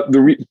 But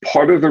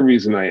part of the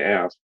reason I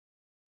asked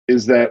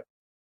is that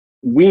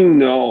we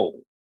know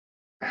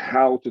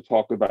how to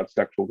talk about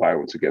sexual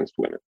violence against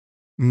women,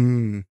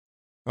 Mm,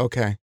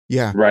 okay.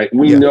 Yeah. right?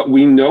 Yeah.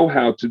 We know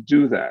how to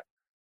do that.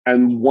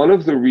 And one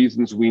of the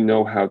reasons we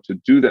know how to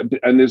do that,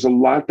 and there's a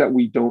lot that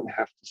we don't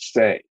have to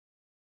say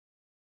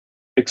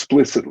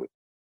explicitly,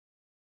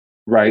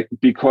 right?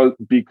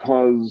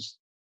 Because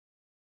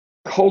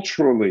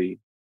culturally,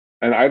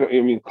 and I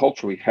mean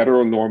culturally,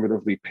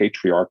 heteronormatively,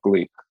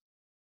 patriarchally,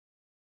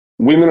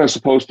 women are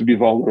supposed to be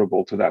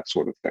vulnerable to that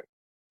sort of thing.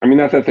 I mean,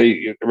 not that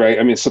they, right?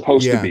 I mean, it's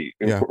supposed to Yeah. be,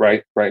 Yeah.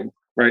 right.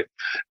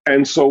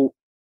 And so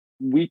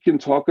we can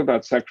talk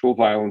about sexual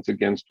violence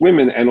against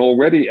women, and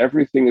already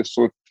everything is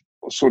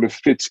sort of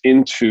fits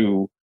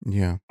into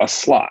Yeah. a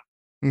slot,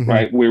 Hmm.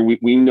 right? Where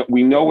we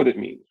know what it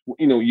means.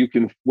 You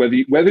can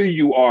whether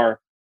you are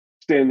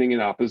standing in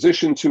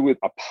opposition to it,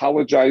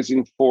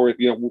 apologizing for it,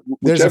 There's a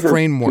whichever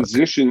framework.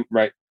 position,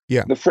 right?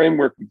 Yeah. The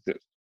framework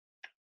exists.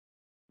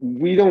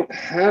 We don't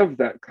have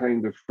that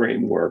kind of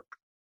framework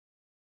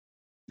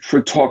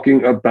for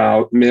talking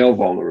about male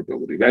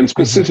vulnerability, and Hmm.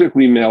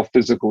 specifically male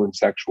physical and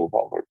sexual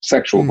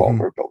Hmm.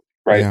 vulnerability,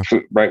 right? Yeah.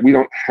 Right. We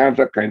don't have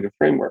that kind of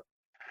framework.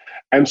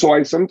 And so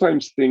I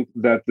sometimes think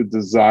that the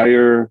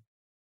desire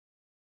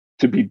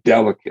to be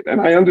delicate, and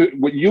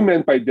what you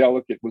meant by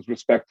delicate was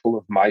respectful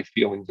of my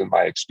feelings and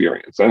my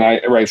experience. And so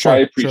I Sure.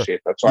 Sure. appreciate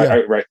that. So Yeah.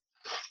 right.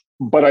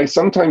 but I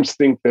sometimes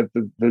think that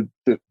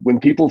the when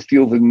people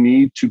feel the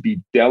need to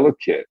be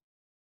delicate,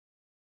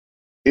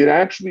 it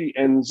actually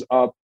ends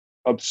up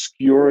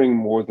obscuring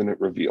more than it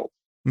reveals.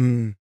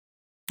 Mm,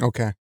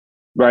 okay.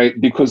 Right?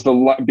 Because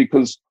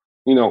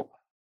you know,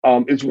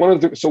 it's one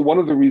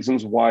of the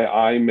reasons why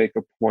I make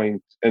a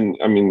point, and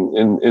I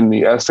mean, in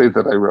the essay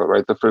that I wrote,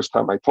 right, the first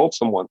time I told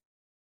someone,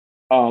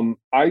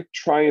 I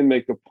try and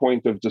make a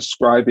point of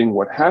describing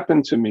what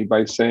happened to me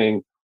by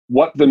saying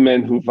what the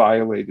men who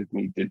violated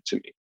me did to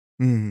me,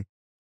 Mm,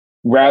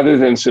 rather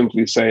than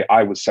simply say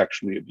I was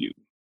sexually abused.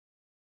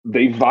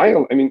 They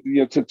violate. I mean,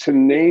 to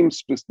name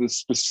the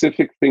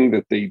specific thing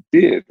that they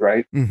did,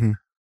 right? hmm.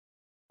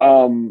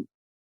 Um,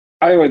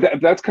 anyway,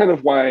 that's kind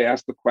of why I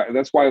asked the question.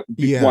 That's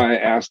Yeah. why I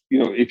asked,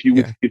 Yeah. if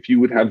you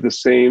would have the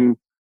same,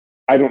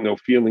 I don't know,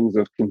 feelings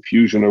of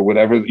confusion or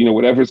whatever,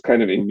 whatever's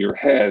kind of in your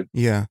head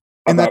Yeah.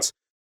 And about that's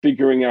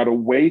figuring out a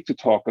way to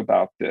talk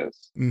about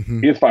this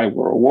hmm. if I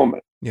were a woman.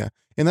 Yeah.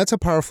 And that's a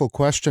powerful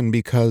question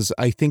because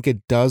I think it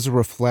does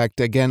reflect,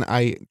 again,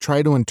 I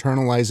try to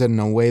internalize it in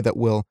a way that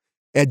will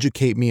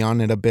educate me on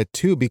it a bit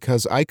too,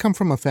 because I come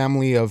from a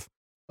family of,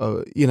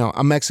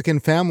 a Mexican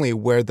family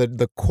where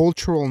the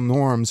cultural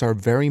norms are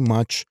very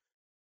much,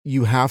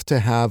 you have to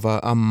have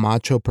a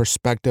macho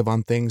perspective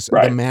on things. The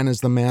Right. man is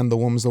the man, the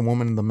woman's the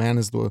woman, and the man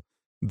is the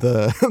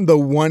the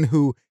one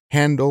who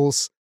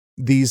handles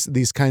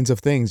these kinds of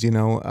things,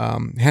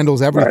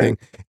 handles Right. everything.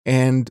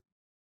 And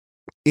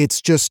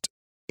it's just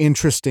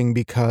interesting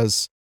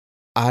because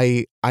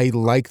I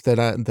like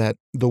that that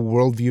the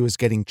worldview is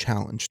getting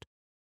challenged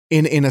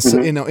Hmm.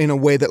 in a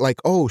way that, like,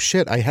 oh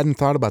shit, I hadn't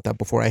thought about that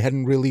before. I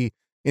hadn't really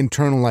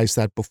internalized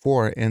that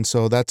before, and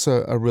so that's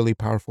a really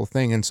powerful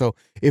thing. And so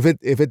if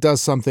it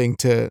does something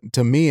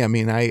to me, I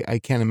mean, I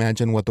can't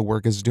imagine what the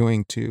work is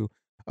doing to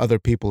other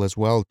people as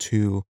well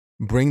to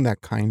bring that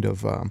kind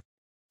of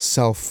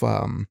self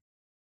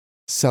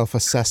self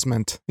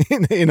assessment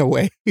in a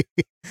way.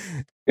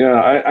 Yeah.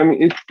 I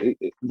mean,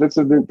 that's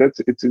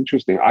it's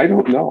interesting. I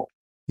don't know.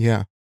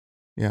 Yeah,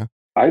 yeah.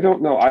 I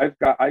don't know.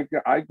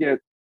 I get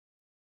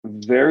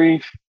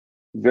very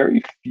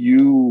very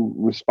few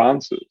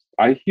responses.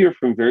 I hear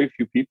from very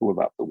few people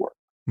about the work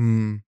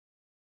Mm,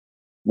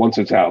 once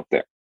it's out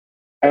there.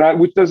 And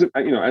which doesn't,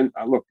 and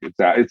look,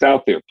 it's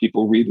out there.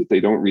 People read it, they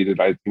don't read it.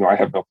 I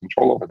have no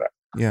control over that.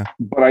 yeah.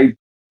 But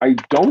I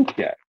don't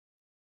get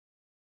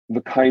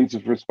the kinds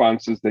of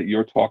responses that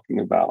you're talking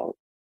about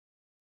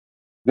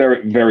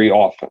very, very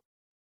often.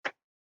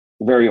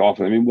 Very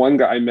often. I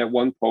mean, I met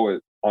one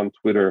poet on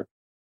Twitter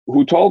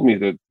who told me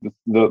that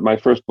my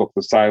first book,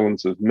 The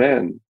Silence of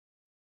Men,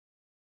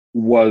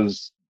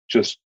 was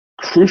just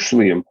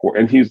crucially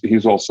important. And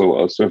he's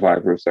also a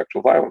survivor of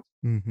sexual violence.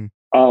 Mhm.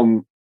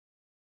 Um,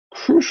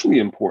 crucially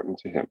important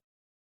to him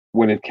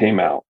when it came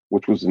out,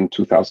 which was in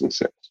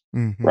 2006,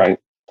 Mhm. right?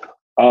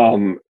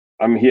 Um,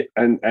 I mean,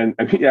 and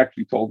he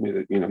actually told me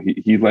that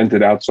he lent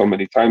it out so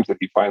many times that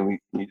he finally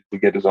needed to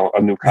get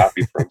a new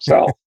copy for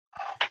himself.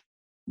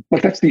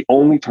 But that's the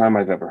only time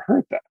I've ever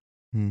heard that,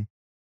 Mm.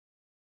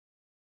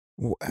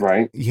 W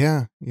right?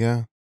 Yeah,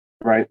 yeah.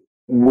 Right.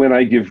 When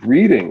I give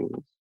readings,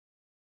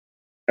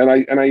 and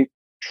I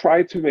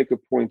try to make a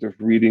point of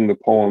reading the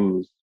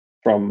poems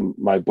from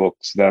my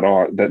books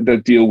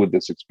that deal with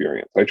this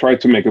experience. I try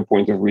to make a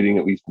point of reading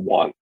at least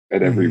one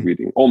at every Mhm.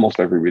 reading, almost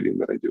every reading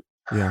that I do.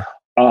 Yeah.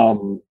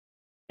 Um,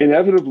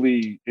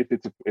 Inevitably,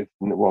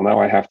 well, now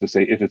I have to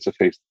say, if it's a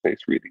face-to-face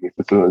reading. If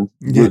it's a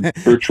Yeah.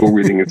 virtual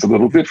reading, it's a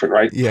little different,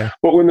 right? Yeah.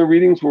 But when the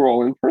readings were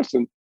all in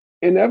person,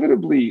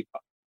 inevitably,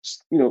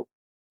 you know,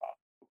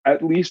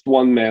 at least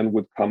one man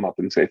would come up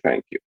and say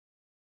thank you.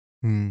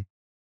 Mm.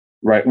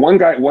 Right. One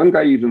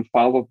guy even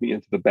followed me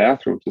into the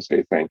bathroom to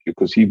say thank you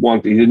because he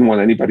didn't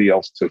want anybody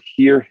else to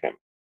hear him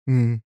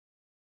Mm.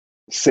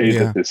 say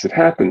that Yeah. this had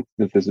happened,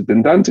 that this had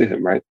been done to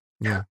him, right?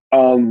 Yeah.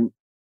 Um,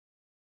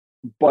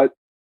 but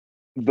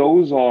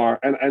those are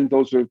and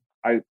those are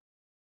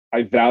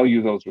I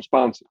value those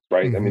responses,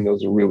 right? I mean, Mhm.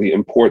 those are really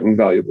important,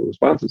 valuable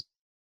responses.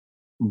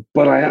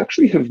 But I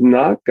actually have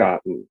not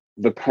gotten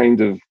the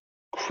kind of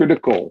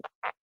critical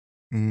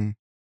Mm.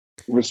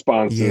 Yeah.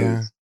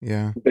 responses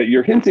Yeah. that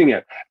you're hinting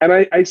at. And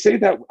I say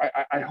that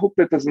I hope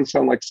that doesn't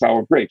sound like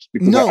sour grapes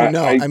because No,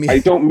 no, I mean, I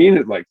don't mean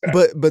it like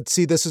that. but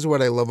see, this is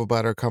what I love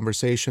about our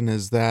conversation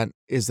is that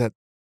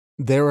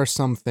there are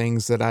some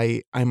things that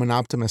I'm an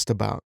optimist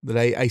about, that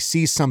I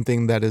see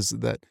something that is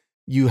that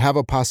you have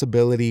a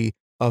possibility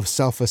of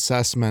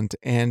self-assessment,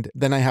 and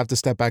then I have to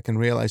step back and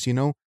realize,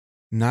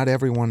 not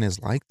everyone is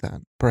like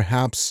that.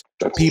 Perhaps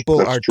people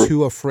That's are true.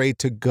 too afraid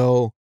to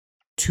go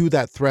to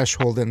that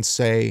threshold and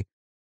say,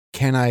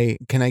 can I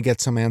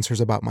get some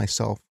answers about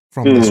myself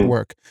from this Hmm.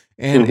 work?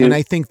 And Hmm.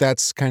 I think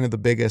that's kind of the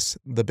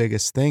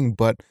biggest thing.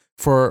 But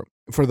for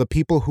the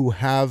people who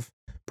have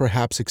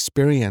perhaps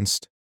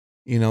experienced,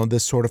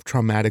 this sort of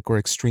traumatic or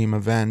extreme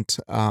event,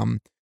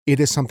 it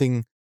is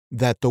something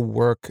that the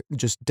work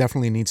just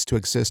definitely needs to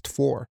exist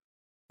for.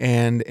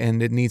 And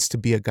it needs to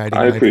be a guiding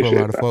I light for a appreciate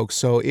lot of that. folks.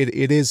 So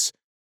it is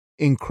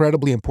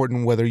incredibly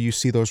important whether you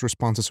see those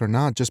responses or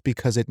not, just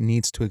because it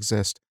needs to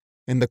exist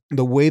and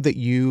the way that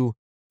you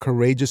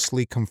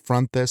courageously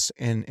confront this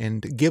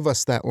and give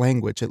us that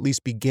language, at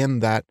least begin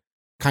that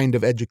kind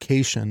of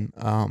education,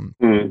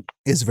 Mm.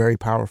 is very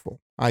powerful,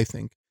 I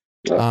think.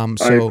 I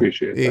So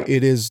appreciate that.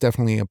 it is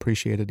definitely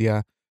appreciated,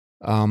 yeah.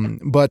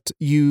 But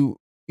you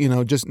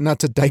know, just not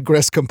to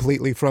digress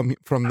completely from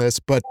this,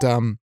 but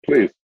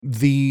Please.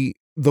 the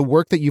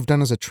work that you've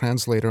done as a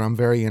translator, I'm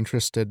very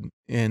interested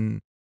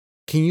in.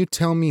 Can you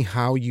tell me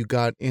how you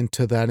got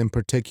into that in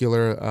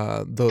particular?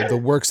 The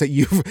works that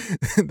you've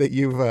that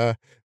you've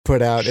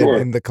put out Sure.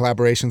 and the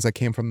collaborations that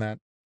came from that.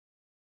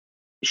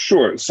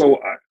 Sure. So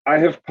I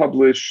have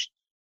published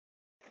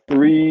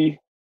three.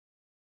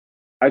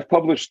 I've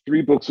published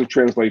three books of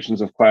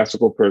translations of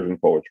classical Persian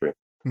poetry,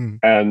 Mm,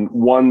 and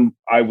one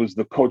I was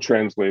the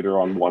co-translator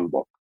on one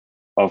book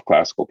of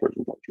classical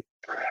Persian poetry.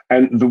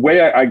 And the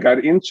way I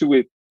got into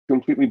it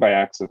completely by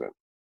accident.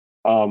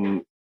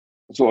 Um,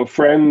 so a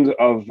friend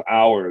of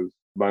ours,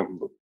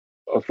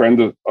 a friend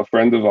of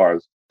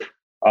ours,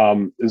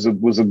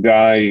 was a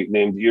guy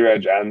named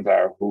Iraj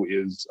Anvar who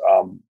is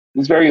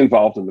very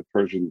involved in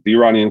the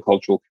Iranian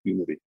cultural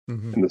community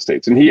mhm, in the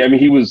States, and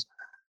he was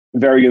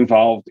very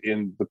involved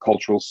in the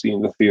cultural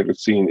scene, the theater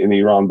scene in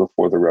Iran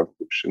before the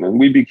revolution, and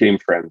we became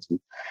friends. And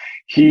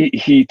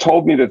he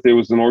told me that there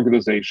was an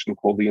organization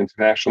called the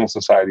International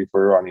Society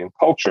for Iranian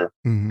Culture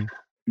mhm,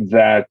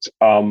 that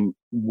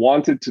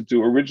wanted to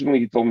do. Originally,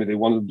 he told me they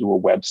wanted to do a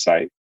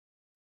website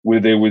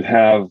where they would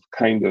have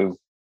kind of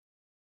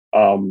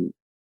um,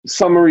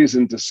 summaries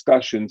and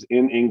discussions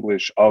in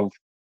English of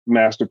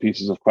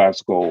masterpieces of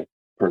classical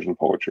Persian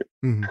poetry.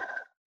 mhm,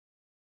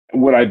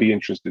 Would I be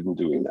interested in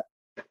doing that?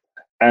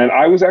 And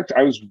I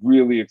was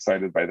really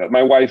excited by that.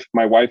 My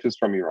wife is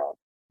from Iran.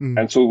 mm.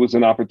 And so it was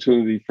an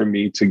opportunity for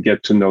me to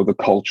get to know the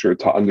culture,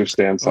 to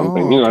understand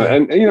something, Oh,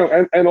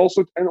 okay. and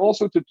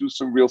also to do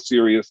some real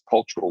serious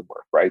cultural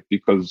work, right?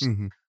 Because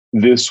Mhm.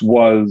 this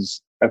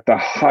was at the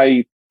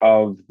height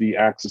of the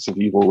axis of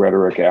evil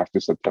rhetoric after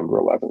September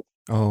 11th.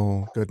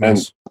 Oh, And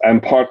goodness.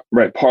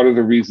 part of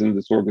the reason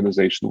this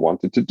organization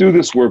wanted to do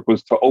this work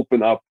was to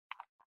open up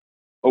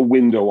a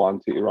window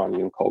onto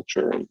Iranian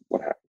culture and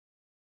what happened.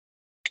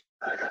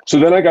 So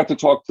then I got to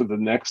talk to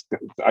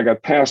I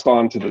got passed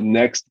on to the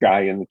next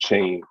guy in the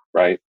chain,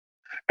 right?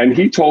 And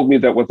he told me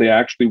that what they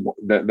actually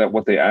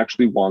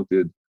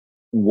wanted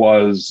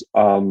was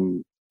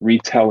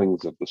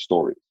retellings of the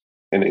stories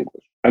in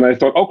English. And I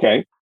thought,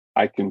 okay,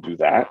 I can do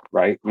that,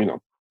 right?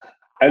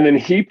 And then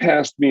he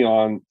passed me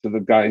on to the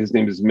guy. His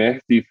name is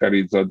Mehdi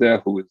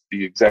Farizadeh, who is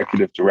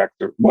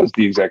was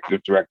the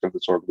executive director of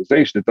this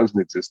organization. It doesn't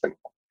exist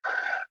anymore.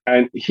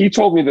 And he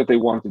told me that they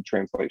wanted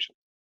translation.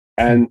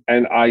 And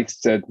I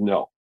said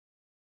no.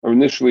 Or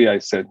initially I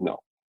said no.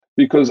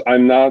 Because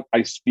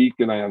I speak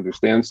and I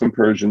understand some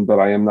Persian, but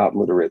I am not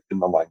literate in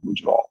the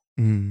language at all.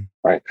 Mm.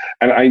 Right.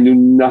 And I knew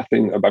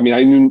nothing about, I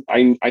mean,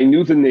 I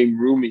knew the name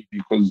Rumi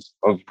because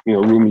of,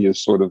 Rumi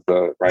is sort of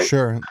the, right.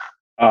 Sure.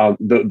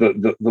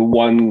 The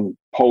one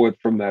poet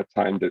from that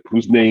time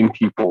whose name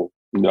people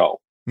know.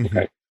 Mhm.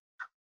 Okay.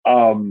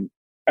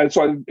 And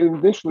so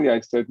initially I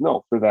said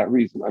no for that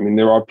reason. I mean,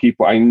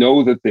 I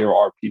know that there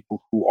are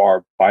people who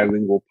are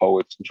bilingual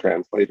poets and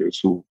translators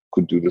who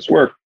could do this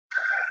work.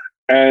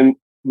 And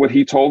what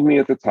he told me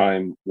at the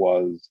time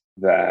was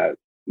that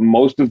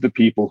most of the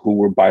people who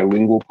were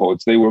bilingual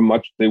poets, they were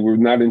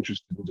not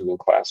interested in doing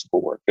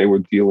classical work. They were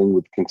dealing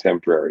with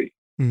contemporary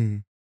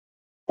Mm.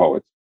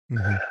 poets.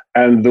 Mhm.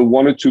 And the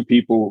one or two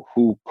people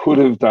who could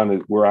have done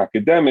it were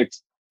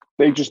academics.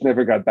 They just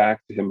never got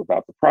back to him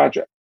about the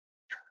project.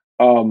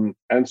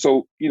 And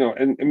so,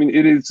 and I mean,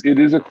 it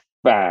is a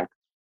fact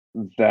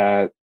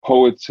that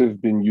poets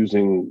have been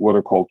using what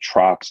are called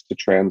trots to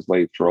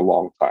translate for a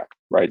long time,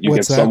 right? You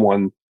What's get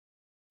that?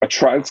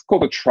 it's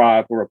called a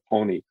trot or a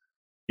pony.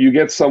 You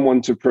get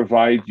someone to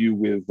provide you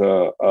with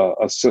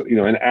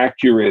an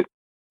accurate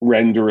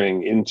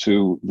rendering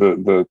into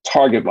the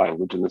target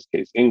language, in this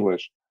case,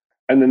 English.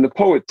 And then the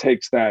poet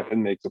takes that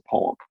and makes a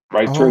poem,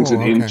 right? Oh, okay. Turns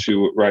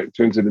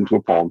it into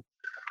a poem.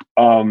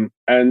 And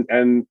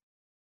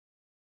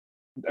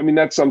I mean,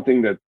 that's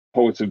something that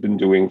poets have been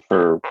doing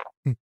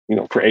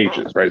Mm, for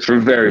ages, right? For a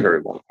very,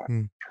 very long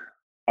time.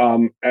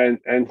 mm,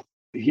 And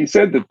he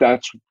said that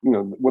that's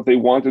what they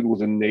wanted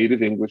was a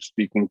native English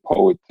speaking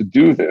poet to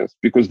do this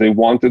because they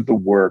wanted the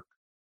work.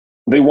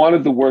 They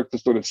wanted the work to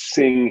sort of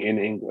sing in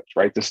English,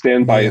 right? To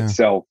stand by yeah.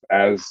 itself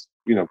as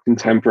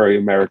contemporary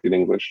American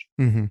English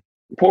Mhm.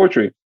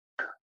 poetry.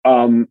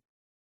 Um,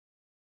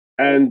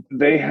 and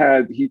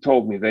he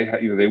told me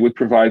they would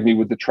provide me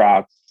with the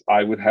trots.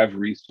 I would have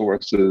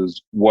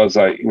resources.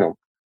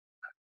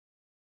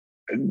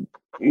 And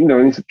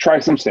he said, try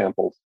some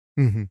samples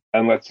Mhm.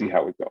 and let's see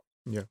how it goes.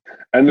 Yeah.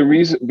 And the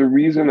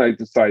reason I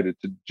decided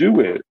to do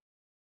it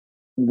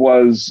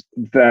was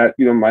that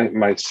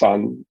my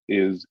son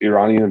is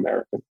Iranian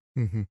American.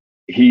 Mhm.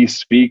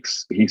 He's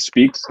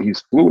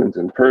fluent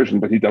in Persian,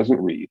 but he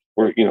doesn't read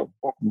or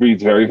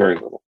reads very, very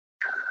little.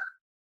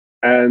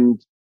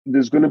 And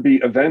there's going to be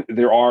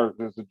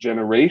there's a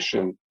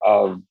generation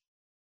of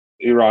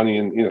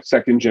Iranian,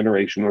 second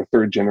generation or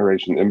third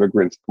generation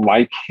immigrants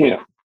like him,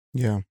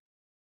 Yeah.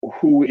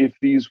 who, if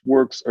these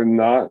works are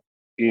not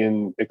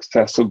in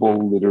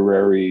accessible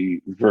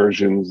literary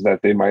versions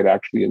that they might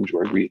actually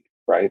enjoy reading,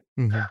 right?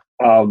 Hmm.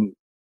 Um,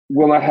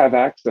 will not have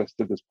access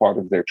to this part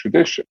of their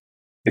tradition,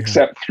 Yeah.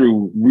 except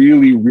through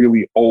really,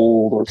 really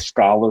old or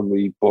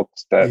scholarly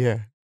books that Yeah.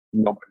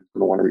 nobody's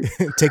going to want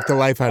to read. Take the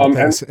life out of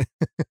And things.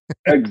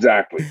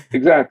 exactly,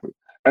 exactly.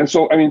 And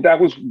so, I mean, that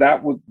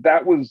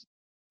was.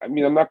 I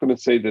mean, I'm not going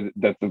to say that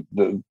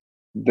the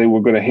they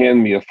were going to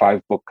hand me a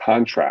 5-book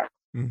contract,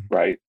 Hmm.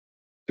 right,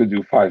 to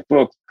do 5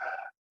 books.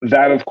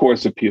 That, of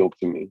course, appealed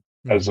to me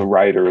as a Hmm.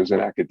 writer, as an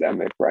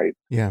academic, right?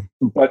 Yeah.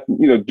 But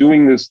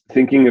doing this,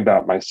 thinking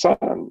about my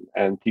son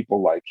and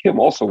people like him,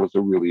 also was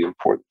a really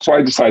important. So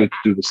I decided to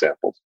do the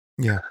samples.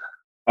 Yeah.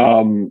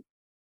 Um,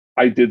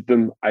 I did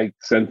them. I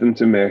sent them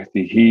to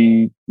Mehdi.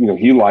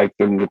 He liked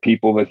them. The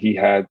people that he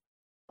had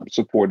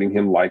supporting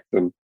him liked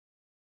them,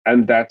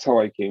 and that's how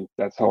I came.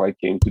 That's how I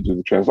came to do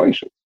the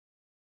translation.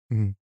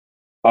 Hmm.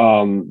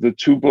 The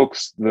two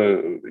books,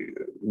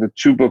 the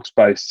 2 books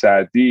by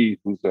Sadi,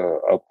 who's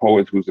a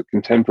poet who's a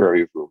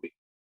contemporary of Rumi,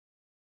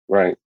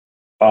 right?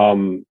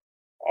 Um,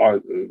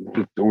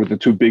 were the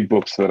 2 big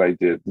books that I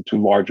did, the 2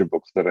 larger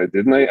books that I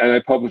did, and I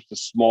published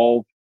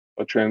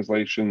a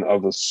translation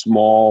of a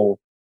small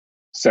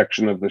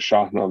section of the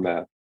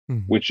Shahnameh, Hmm.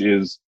 which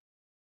is,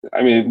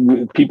 I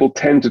mean, people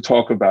tend to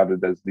talk about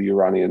it as the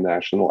Iranian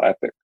national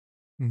epic,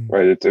 Hmm.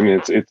 right?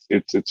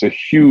 It's a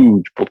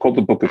huge book called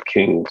the Book of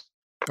Kings.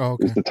 Oh,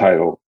 Is okay.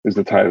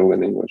 the title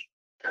in English,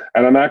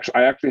 and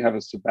I actually have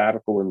a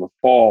sabbatical in the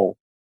fall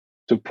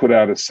to put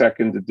out a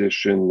second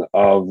edition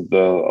of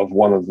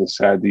one of the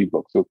Sadi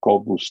books. It's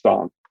called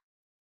Bustan.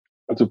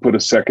 To put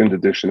a second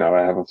edition out,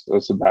 I have a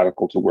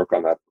sabbatical to work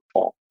on that in the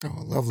fall.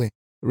 Oh, lovely.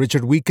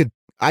 Richard,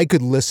 I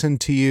could listen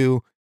to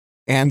you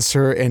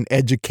answer and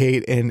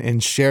educate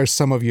and share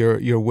some of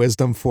your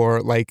wisdom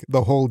for like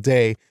the whole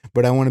day,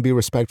 but I want to be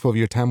respectful of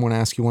your time. I want to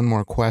ask you one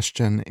more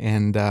question,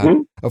 and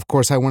Hmm? of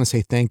course I want to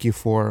say thank you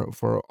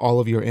for all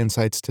of your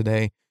insights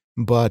today.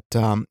 But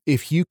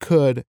if you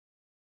could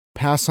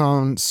pass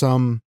on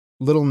some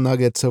little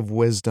nuggets of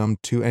wisdom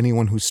to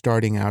anyone who's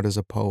starting out as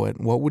a poet,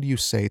 what would you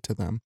say to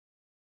them?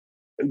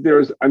 There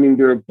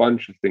are a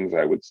bunch of things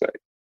I would say.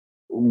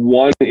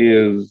 One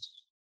is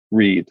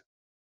read,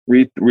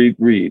 read, read,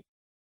 read.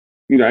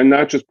 And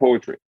not just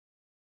poetry,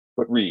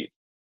 but read.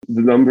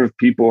 The number of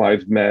people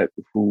I've met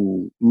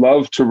who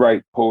love to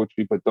write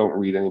poetry but don't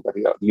read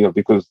anybody else,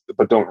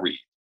 but don't read.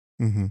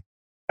 Hmm.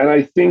 And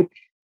I think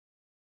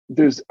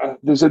there's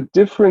a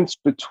difference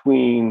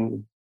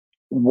between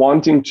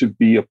wanting to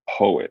be a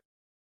poet,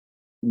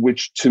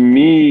 which to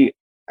me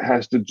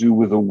has to do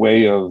with a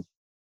way of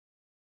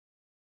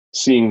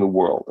seeing the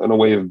world and a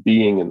way of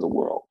being in the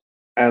world,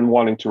 and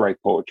wanting to write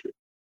poetry.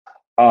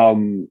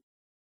 Um,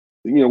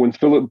 when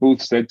Philip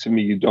Booth said to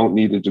me, "You don't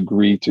need a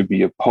degree to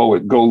be a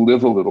poet. Go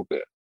live a little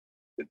bit."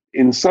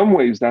 In some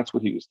ways, that's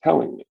what he was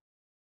telling me,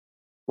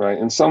 right?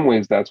 In some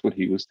ways, that's what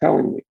he was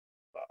telling me.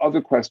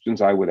 Other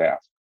questions I would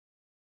ask.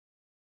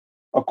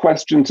 A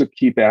question to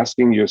keep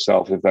asking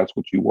yourself, if that's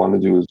what you want to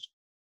do, is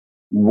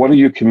what are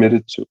you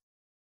committed to?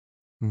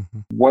 Hmm.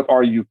 What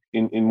are you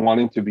in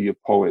wanting to be a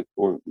poet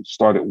or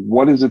start it?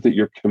 What is it that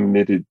you're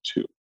committed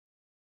to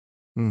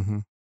Hmm.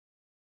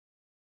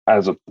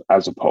 as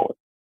a poet,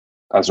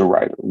 as a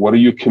writer? What are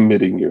you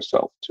committing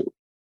yourself to?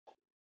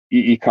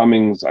 E. E.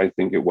 Cummings, I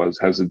think it was,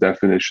 has a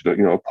definition of,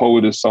 a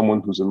poet is someone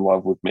who's in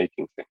love with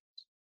making things.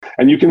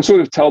 And you can sort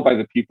of tell by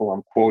the people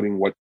I'm quoting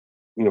where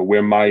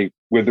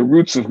the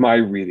roots of my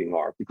reading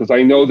are, because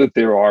I know that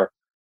there are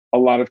a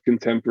lot of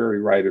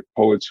contemporary writer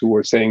poets who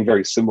are saying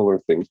very similar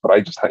things, but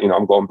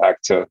I'm going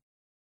back to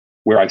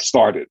where I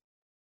started,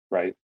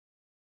 right?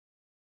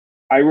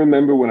 I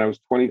remember when I was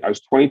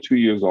 22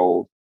 years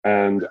old,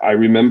 and I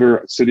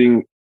remember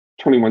sitting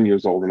 21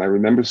 years old, and I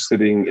remember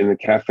sitting in a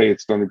cafe at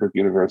Stony Brook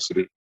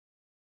University,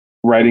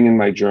 writing in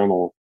my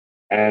journal,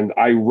 and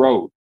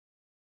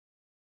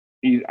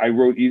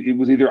it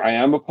was either I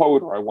am a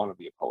poet or I want to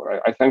be a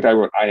poet. I think I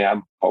wrote I am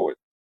a poet.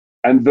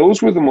 And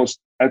those were the most,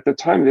 at the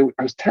time,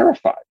 I was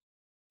terrified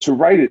to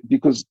write it,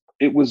 because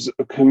it was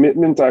a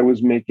commitment I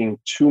was making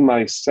to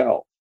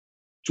myself,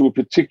 to a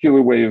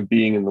particular way of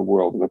being in the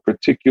world, and a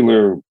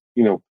particular,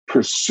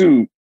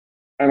 pursuit.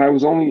 And I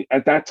was only,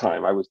 at that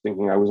time, I was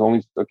thinking I was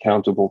only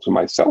accountable to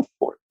myself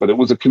for it. But it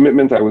was a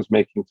commitment I was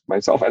making to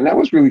myself. And that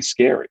was really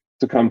scary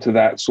to come to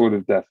that sort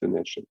of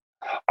definition.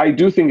 I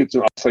do think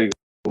I'll say a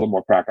little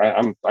more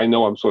practical. I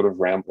know I'm sort of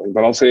rambling,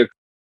 but I'll say a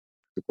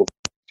couple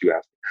things you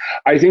asked.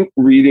 I think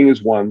reading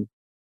is one.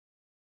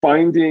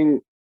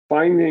 Finding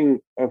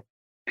a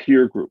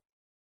peer group.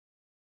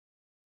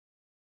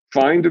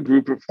 Find a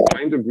group of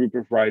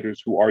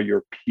writers who are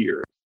your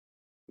peers,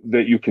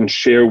 that you can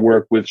share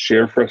work with,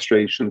 share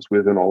frustrations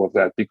with, and all of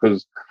that,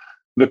 because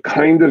the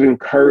kind of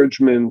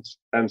encouragement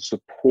and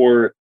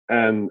support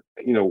and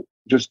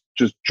just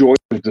joy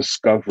of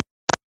discovery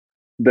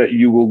that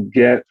you will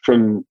get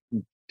from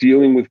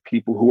dealing with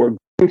people who are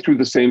going through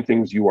the same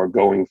things you are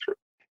going through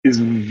is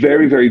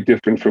very, very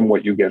different from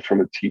what you get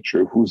from a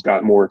teacher who's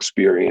got more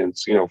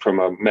experience, from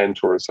a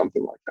mentor or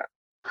something like that.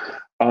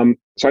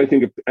 So I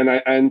think,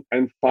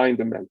 and find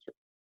a mentor.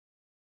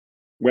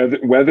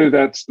 Whether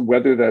that's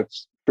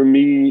for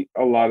me,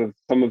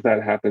 some of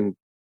that happened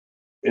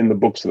in the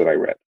books that I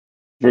read.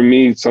 For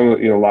me,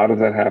 a lot of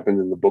that happened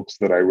in the books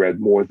that I read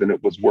more than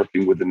it was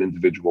working with an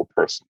individual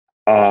person.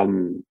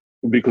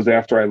 Because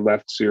after I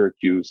left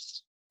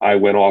Syracuse, I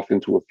went off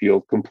into a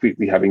field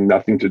completely having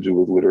nothing to do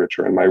with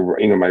literature, and my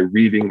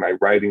reading, my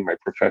writing, my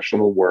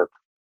professional work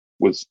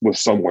was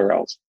somewhere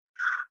else.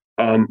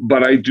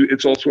 But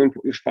it's also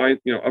important to find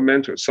a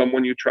mentor,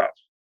 someone you trust,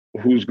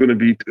 who's going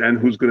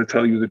to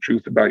tell you the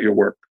truth about your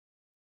work.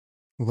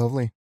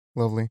 Lovely.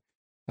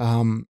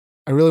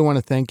 I really want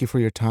to thank you for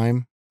your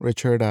time,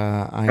 Richard.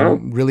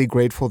 I'm really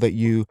grateful that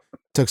you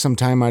took some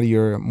time out of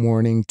your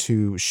morning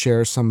to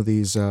share some of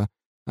these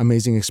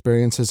amazing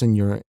experiences and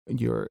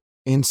your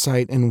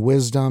insight and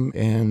wisdom,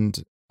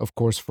 and of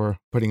course for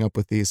putting up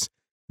with these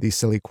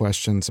silly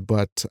questions.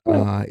 But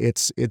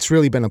it's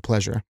really been a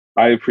pleasure.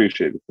 I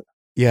appreciate it.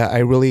 Yeah, I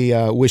really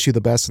wish you the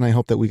best, and I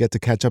hope that we get to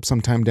catch up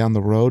sometime down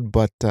the road.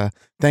 But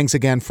thanks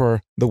again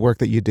for the work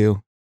that you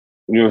do.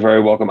 You're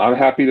very welcome. I'm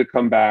happy to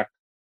come back.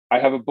 I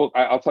have a book.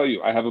 I'll tell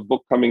you, I have a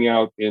book coming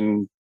out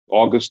in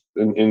August,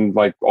 in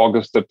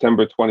August,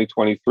 September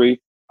 2023.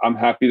 I'm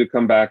happy to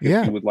come back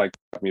if you would like to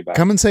have me back.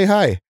 Come and say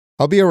hi.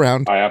 I'll be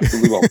around. I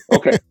absolutely will.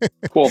 Okay,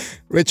 cool.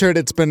 Richard,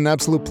 it's been an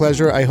absolute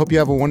pleasure. I hope you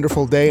have a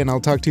wonderful day, and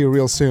I'll talk to you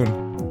real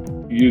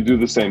soon. You do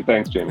the same.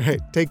 Thanks, Jamie. Hey,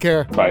 take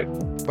care. Bye.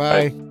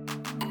 Bye.